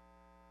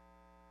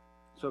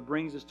 So it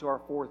brings us to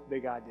our fourth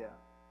big idea.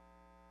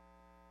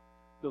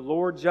 The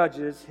Lord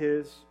judges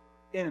His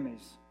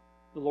enemies.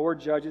 The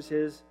Lord judges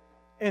His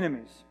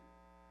enemies.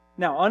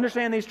 Now,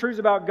 understand these truths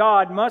about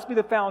God must be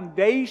the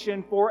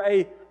foundation for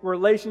a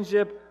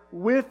relationship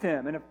with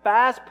Him. In a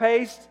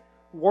fast-paced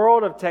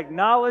world of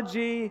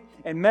technology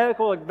and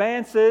medical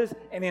advances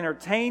and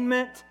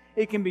entertainment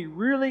it can be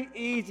really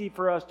easy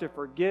for us to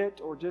forget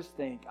or just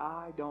think,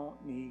 I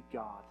don't need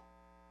God.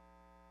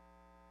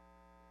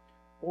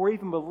 Or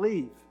even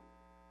believe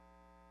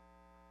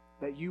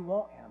that you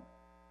want Him.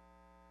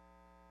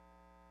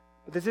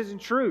 But this isn't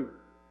true.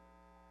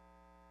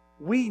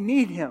 We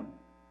need Him,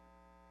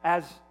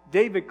 as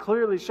David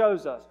clearly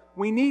shows us.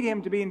 We need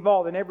Him to be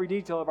involved in every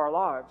detail of our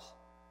lives.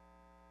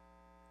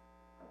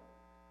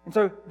 And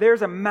so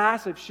there's a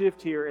massive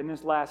shift here in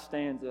this last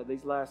stanza,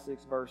 these last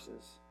 6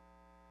 verses.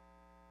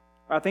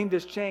 I think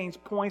this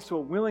change points to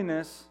a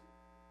willingness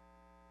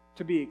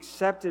to be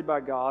accepted by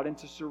God and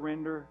to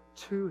surrender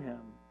to Him.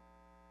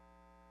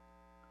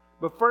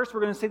 But first, we're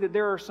going to see that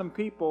there are some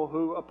people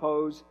who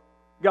oppose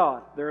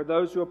God. There are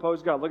those who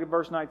oppose God. Look at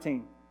verse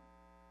 19.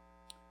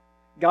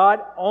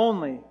 God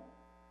only,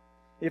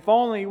 if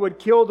only, would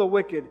kill the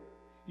wicked,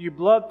 you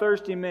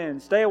bloodthirsty men.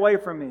 Stay away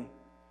from me.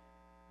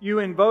 You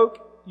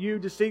invoke you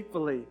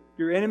deceitfully.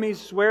 Your enemies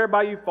swear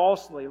by you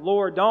falsely.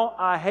 Lord, don't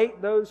I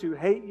hate those who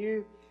hate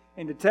you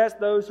and detest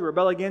those who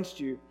rebel against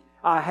you.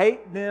 I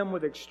hate them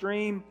with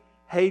extreme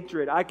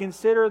hatred. I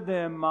consider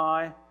them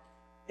my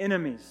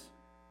enemies.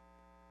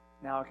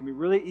 Now, it can be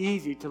really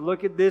easy to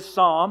look at this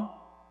psalm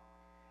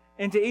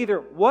and to either,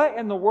 what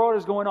in the world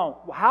is going on?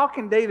 How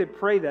can David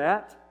pray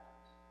that?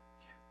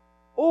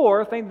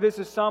 Or think this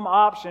is some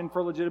option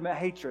for legitimate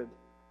hatred.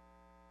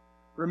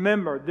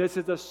 Remember, this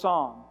is a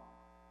psalm,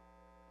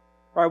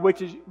 right,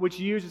 which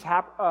uses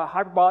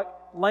hyperbolic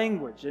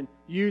language and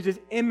uses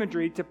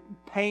imagery to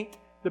paint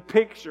the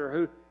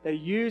picture. They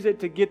use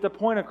it to get the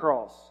point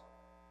across.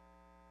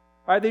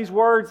 Right, these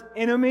words,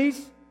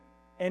 enemies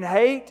and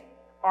hate,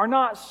 are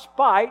not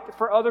spite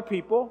for other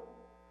people,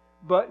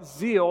 but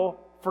zeal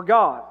for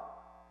God.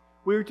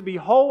 We are to be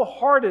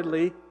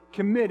wholeheartedly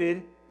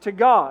committed to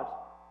God.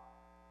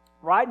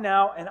 Right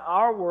now, in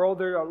our world,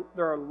 there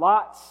are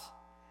lots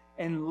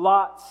and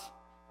lots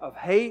of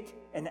hate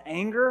and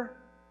anger.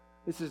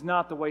 This is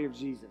not the way of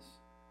Jesus.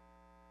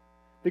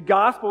 The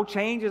gospel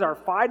changes our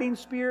fighting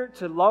spirit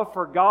to love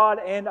for God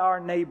and our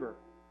neighbor.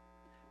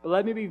 But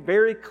let me be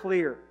very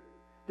clear.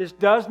 This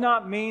does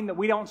not mean that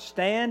we don't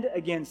stand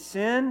against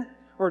sin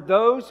or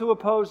those who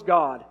oppose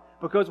God,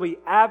 because we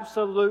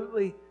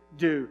absolutely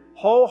do.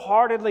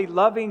 Wholeheartedly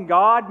loving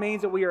God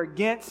means that we are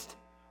against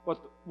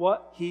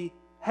what He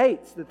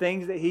hates, the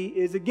things that He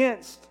is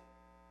against.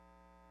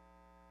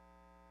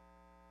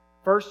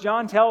 1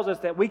 John tells us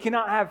that we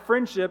cannot have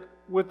friendship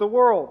with the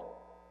world,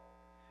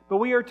 but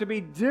we are to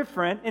be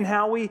different in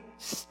how we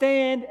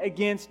stand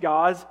against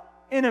God's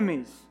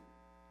enemies.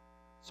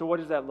 So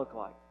what does that look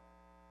like?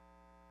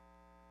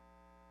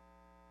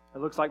 It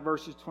looks like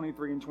verses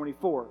 23 and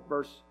 24.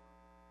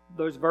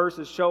 Those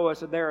verses show us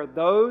that there are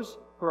those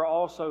who are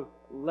also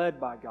led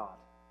by God.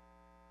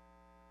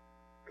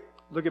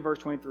 Look at verse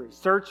 23.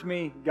 Search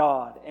me,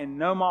 God, and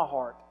know my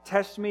heart.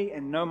 Test me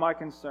and know my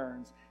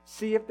concerns.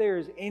 See if there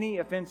is any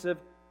offensive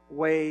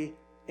way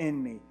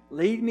in me.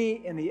 Lead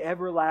me in the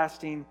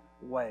everlasting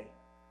way.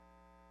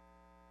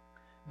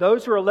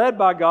 Those who are led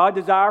by God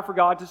desire for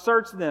God to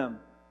search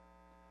them.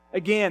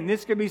 Again,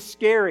 this could be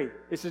scary.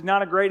 This is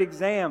not a great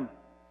exam.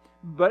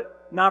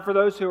 But not for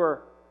those who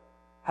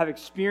have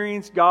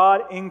experienced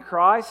God in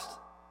Christ.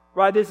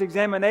 Right? This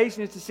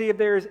examination is to see if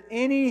there is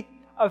any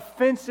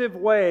offensive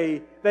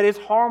way that is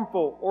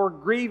harmful or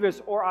grievous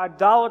or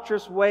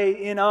idolatrous way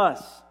in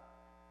us.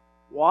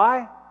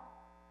 Why?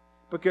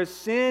 Because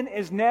sin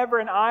is never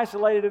an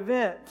isolated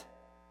event.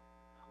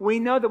 We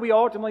know that we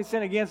ultimately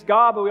sin against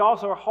God, but we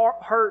also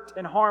hurt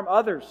and harm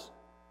others.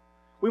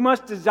 We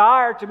must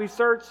desire to be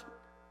searched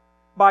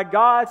by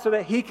God so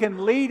that He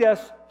can lead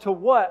us to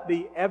what?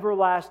 The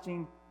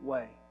everlasting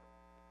way.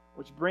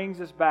 Which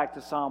brings us back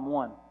to Psalm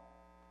 1.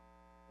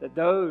 That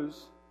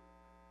those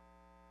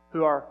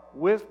who are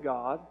with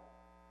God,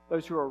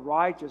 those who are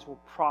righteous, will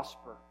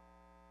prosper.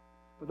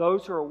 For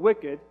those who are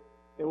wicked,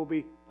 they will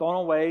be thrown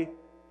away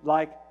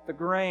like the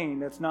grain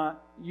that's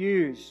not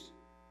used.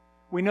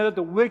 We know that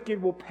the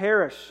wicked will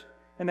perish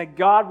and that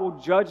God will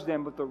judge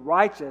them, but the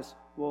righteous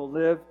will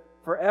live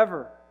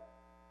forever.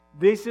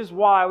 This is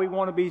why we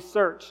want to be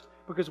searched,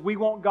 because we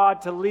want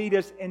God to lead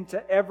us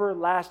into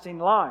everlasting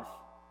life.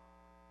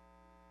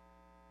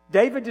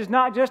 David does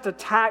not just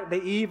attack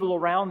the evil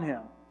around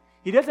him.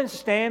 He doesn't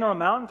stand on a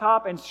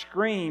mountaintop and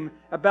scream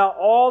about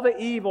all the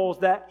evils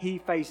that he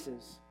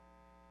faces.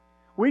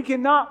 We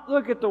cannot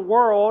look at the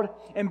world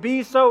and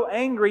be so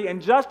angry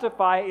and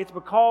justify it's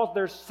because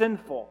they're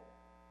sinful.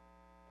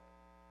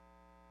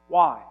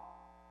 Why?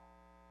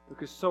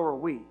 Because so are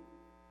we.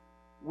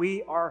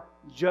 We are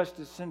just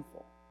as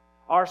sinful.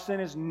 Our sin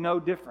is no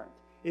different.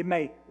 It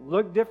may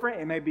look different.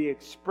 It may be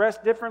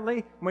expressed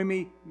differently.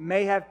 We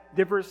may have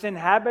different sin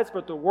habits,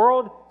 but the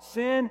world,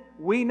 sin,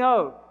 we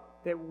know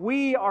that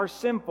we are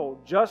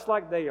sinful just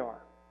like they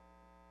are.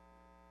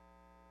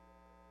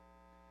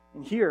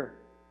 And here,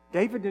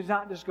 David does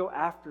not just go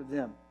after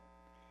them.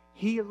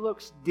 He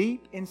looks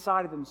deep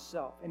inside of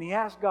himself and he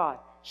asks God,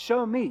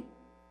 show me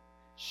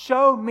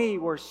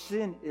where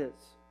sin is,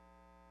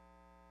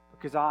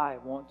 because I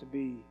want to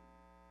be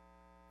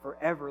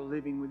forever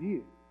living with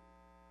you.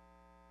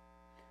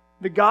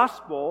 The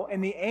gospel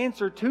and the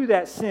answer to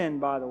that sin,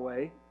 by the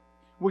way,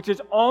 which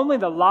is only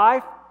the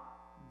life,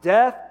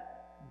 death,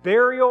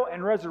 burial,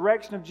 and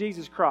resurrection of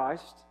Jesus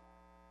Christ,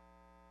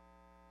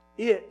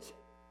 it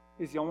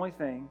is the only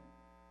thing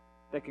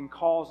that can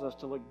cause us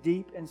to look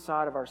deep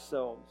inside of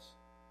ourselves,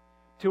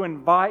 to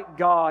invite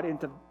God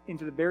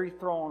into the very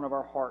throne of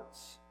our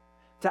hearts,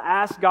 to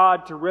ask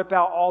God to rip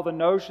out all the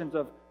notions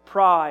of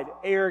pride,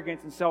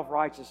 arrogance, and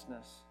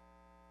self-righteousness.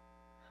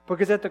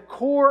 Because at the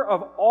core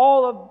of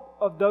all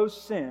of those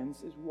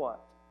sins is what?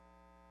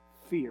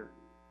 Fear.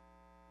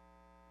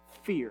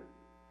 Fear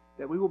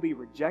that we will be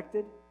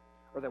rejected,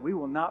 or that we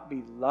will not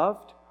be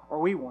loved, or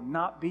we will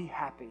not be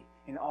happy.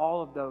 And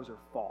all of those are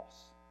false.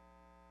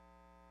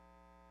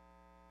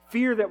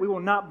 Fear that we will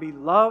not be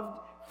loved,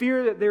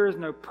 fear that there is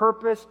no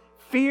purpose,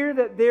 fear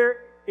that there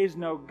is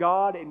no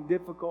God in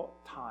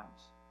difficult times,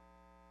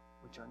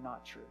 which are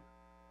not true.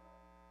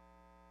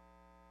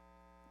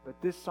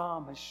 But this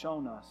psalm has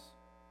shown us,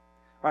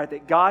 right,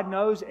 that God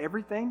knows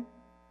everything,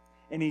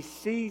 and He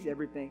sees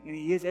everything, and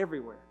He is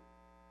everywhere.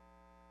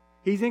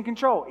 He's in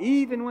control,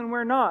 even when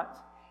we're not.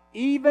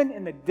 Even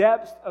in the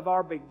depths of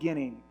our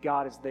beginning,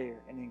 God is there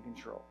and in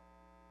control.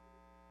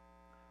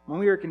 When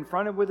we are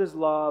confronted with His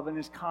love and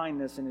His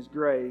kindness and His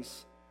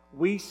grace,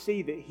 we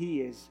see that He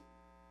is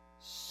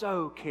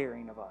so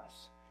caring of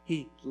us.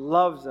 He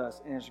loves us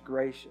and is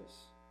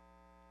gracious.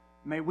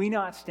 May we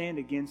not stand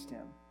against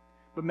Him,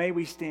 but may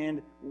we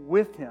stand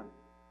with Him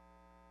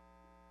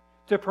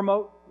to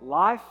promote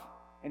life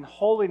and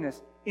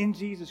holiness in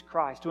Jesus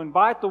Christ, to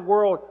invite the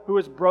world who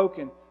is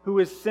broken, who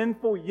is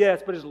sinful,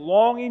 yes, but is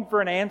longing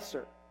for an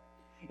answer.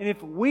 And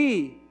if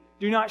we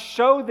do not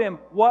show them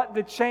what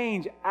the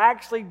change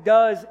actually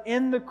does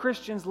in the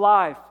Christian's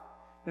life,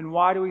 then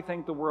why do we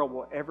think the world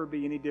will ever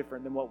be any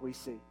different than what we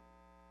see?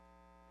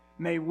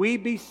 May we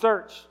be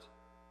searched.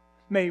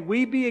 May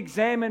we be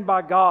examined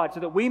by God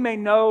so that we may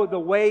know the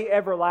way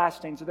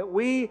everlasting, so that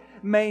we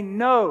may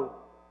know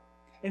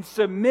and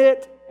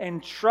submit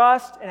and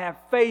trust and have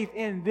faith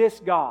in this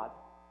God.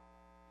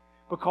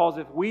 Because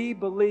if we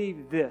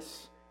believe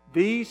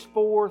these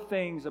 4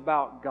 things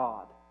about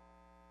God,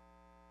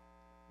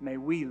 may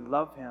we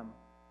love Him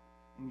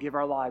and give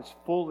our lives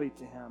fully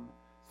to Him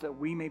so that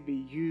we may be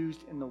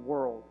used in the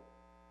world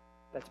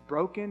that's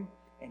broken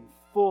and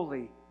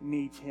fully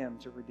needs Him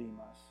to redeem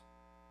us.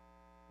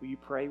 Will you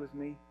pray with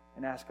me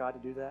and ask God to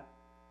do that?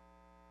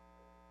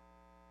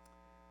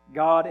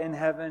 God in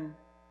heaven,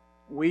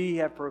 we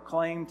have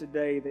proclaimed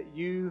today that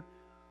You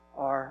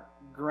are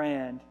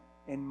grand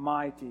and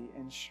mighty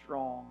and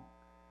strong.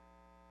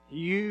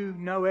 You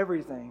know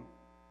everything.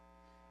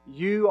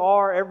 You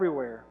are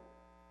everywhere.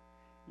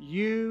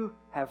 You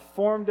have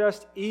formed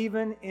us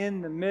even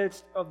in the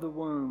midst of the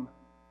womb.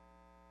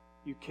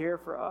 You care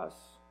for us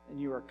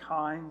and You are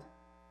kind.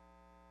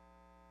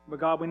 But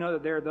God, we know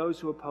that there are those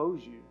who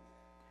oppose You.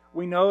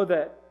 We know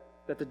that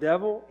the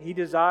devil, he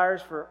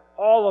desires for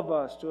all of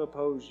us to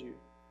oppose You.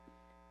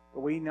 But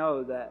we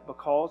know that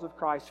because of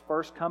Christ's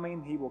first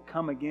coming, He will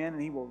come again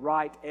and He will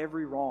right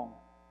every wrong.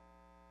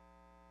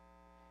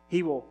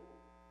 He will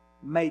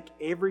make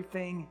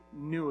everything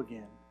new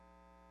again.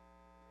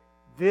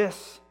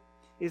 This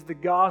is the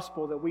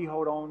gospel that we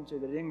hold on to,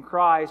 that in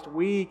Christ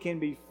we can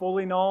be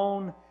fully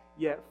known,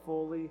 yet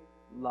fully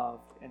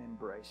loved and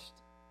embraced.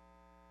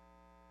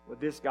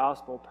 Would this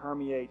gospel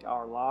permeate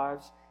our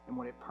lives, and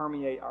would it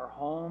permeate our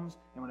homes,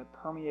 and would it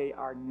permeate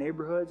our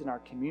neighborhoods and our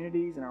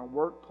communities and our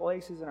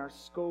workplaces and our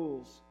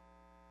schools,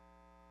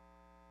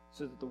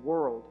 so that the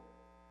world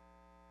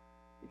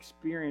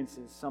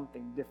experiences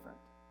something different.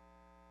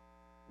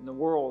 And the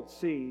world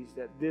sees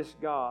that this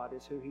God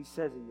is who He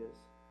says He is.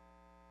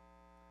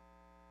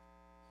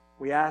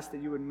 We ask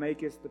that You would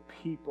make us the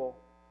people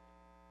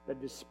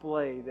that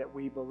display that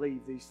we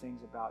believe these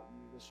things about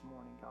You this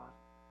morning, God.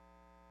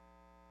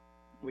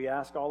 We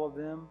ask all of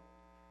them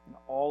and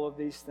all of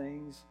these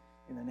things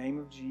in the name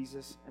of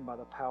Jesus and by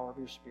the power of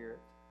Your Spirit.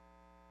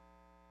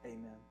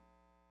 Amen.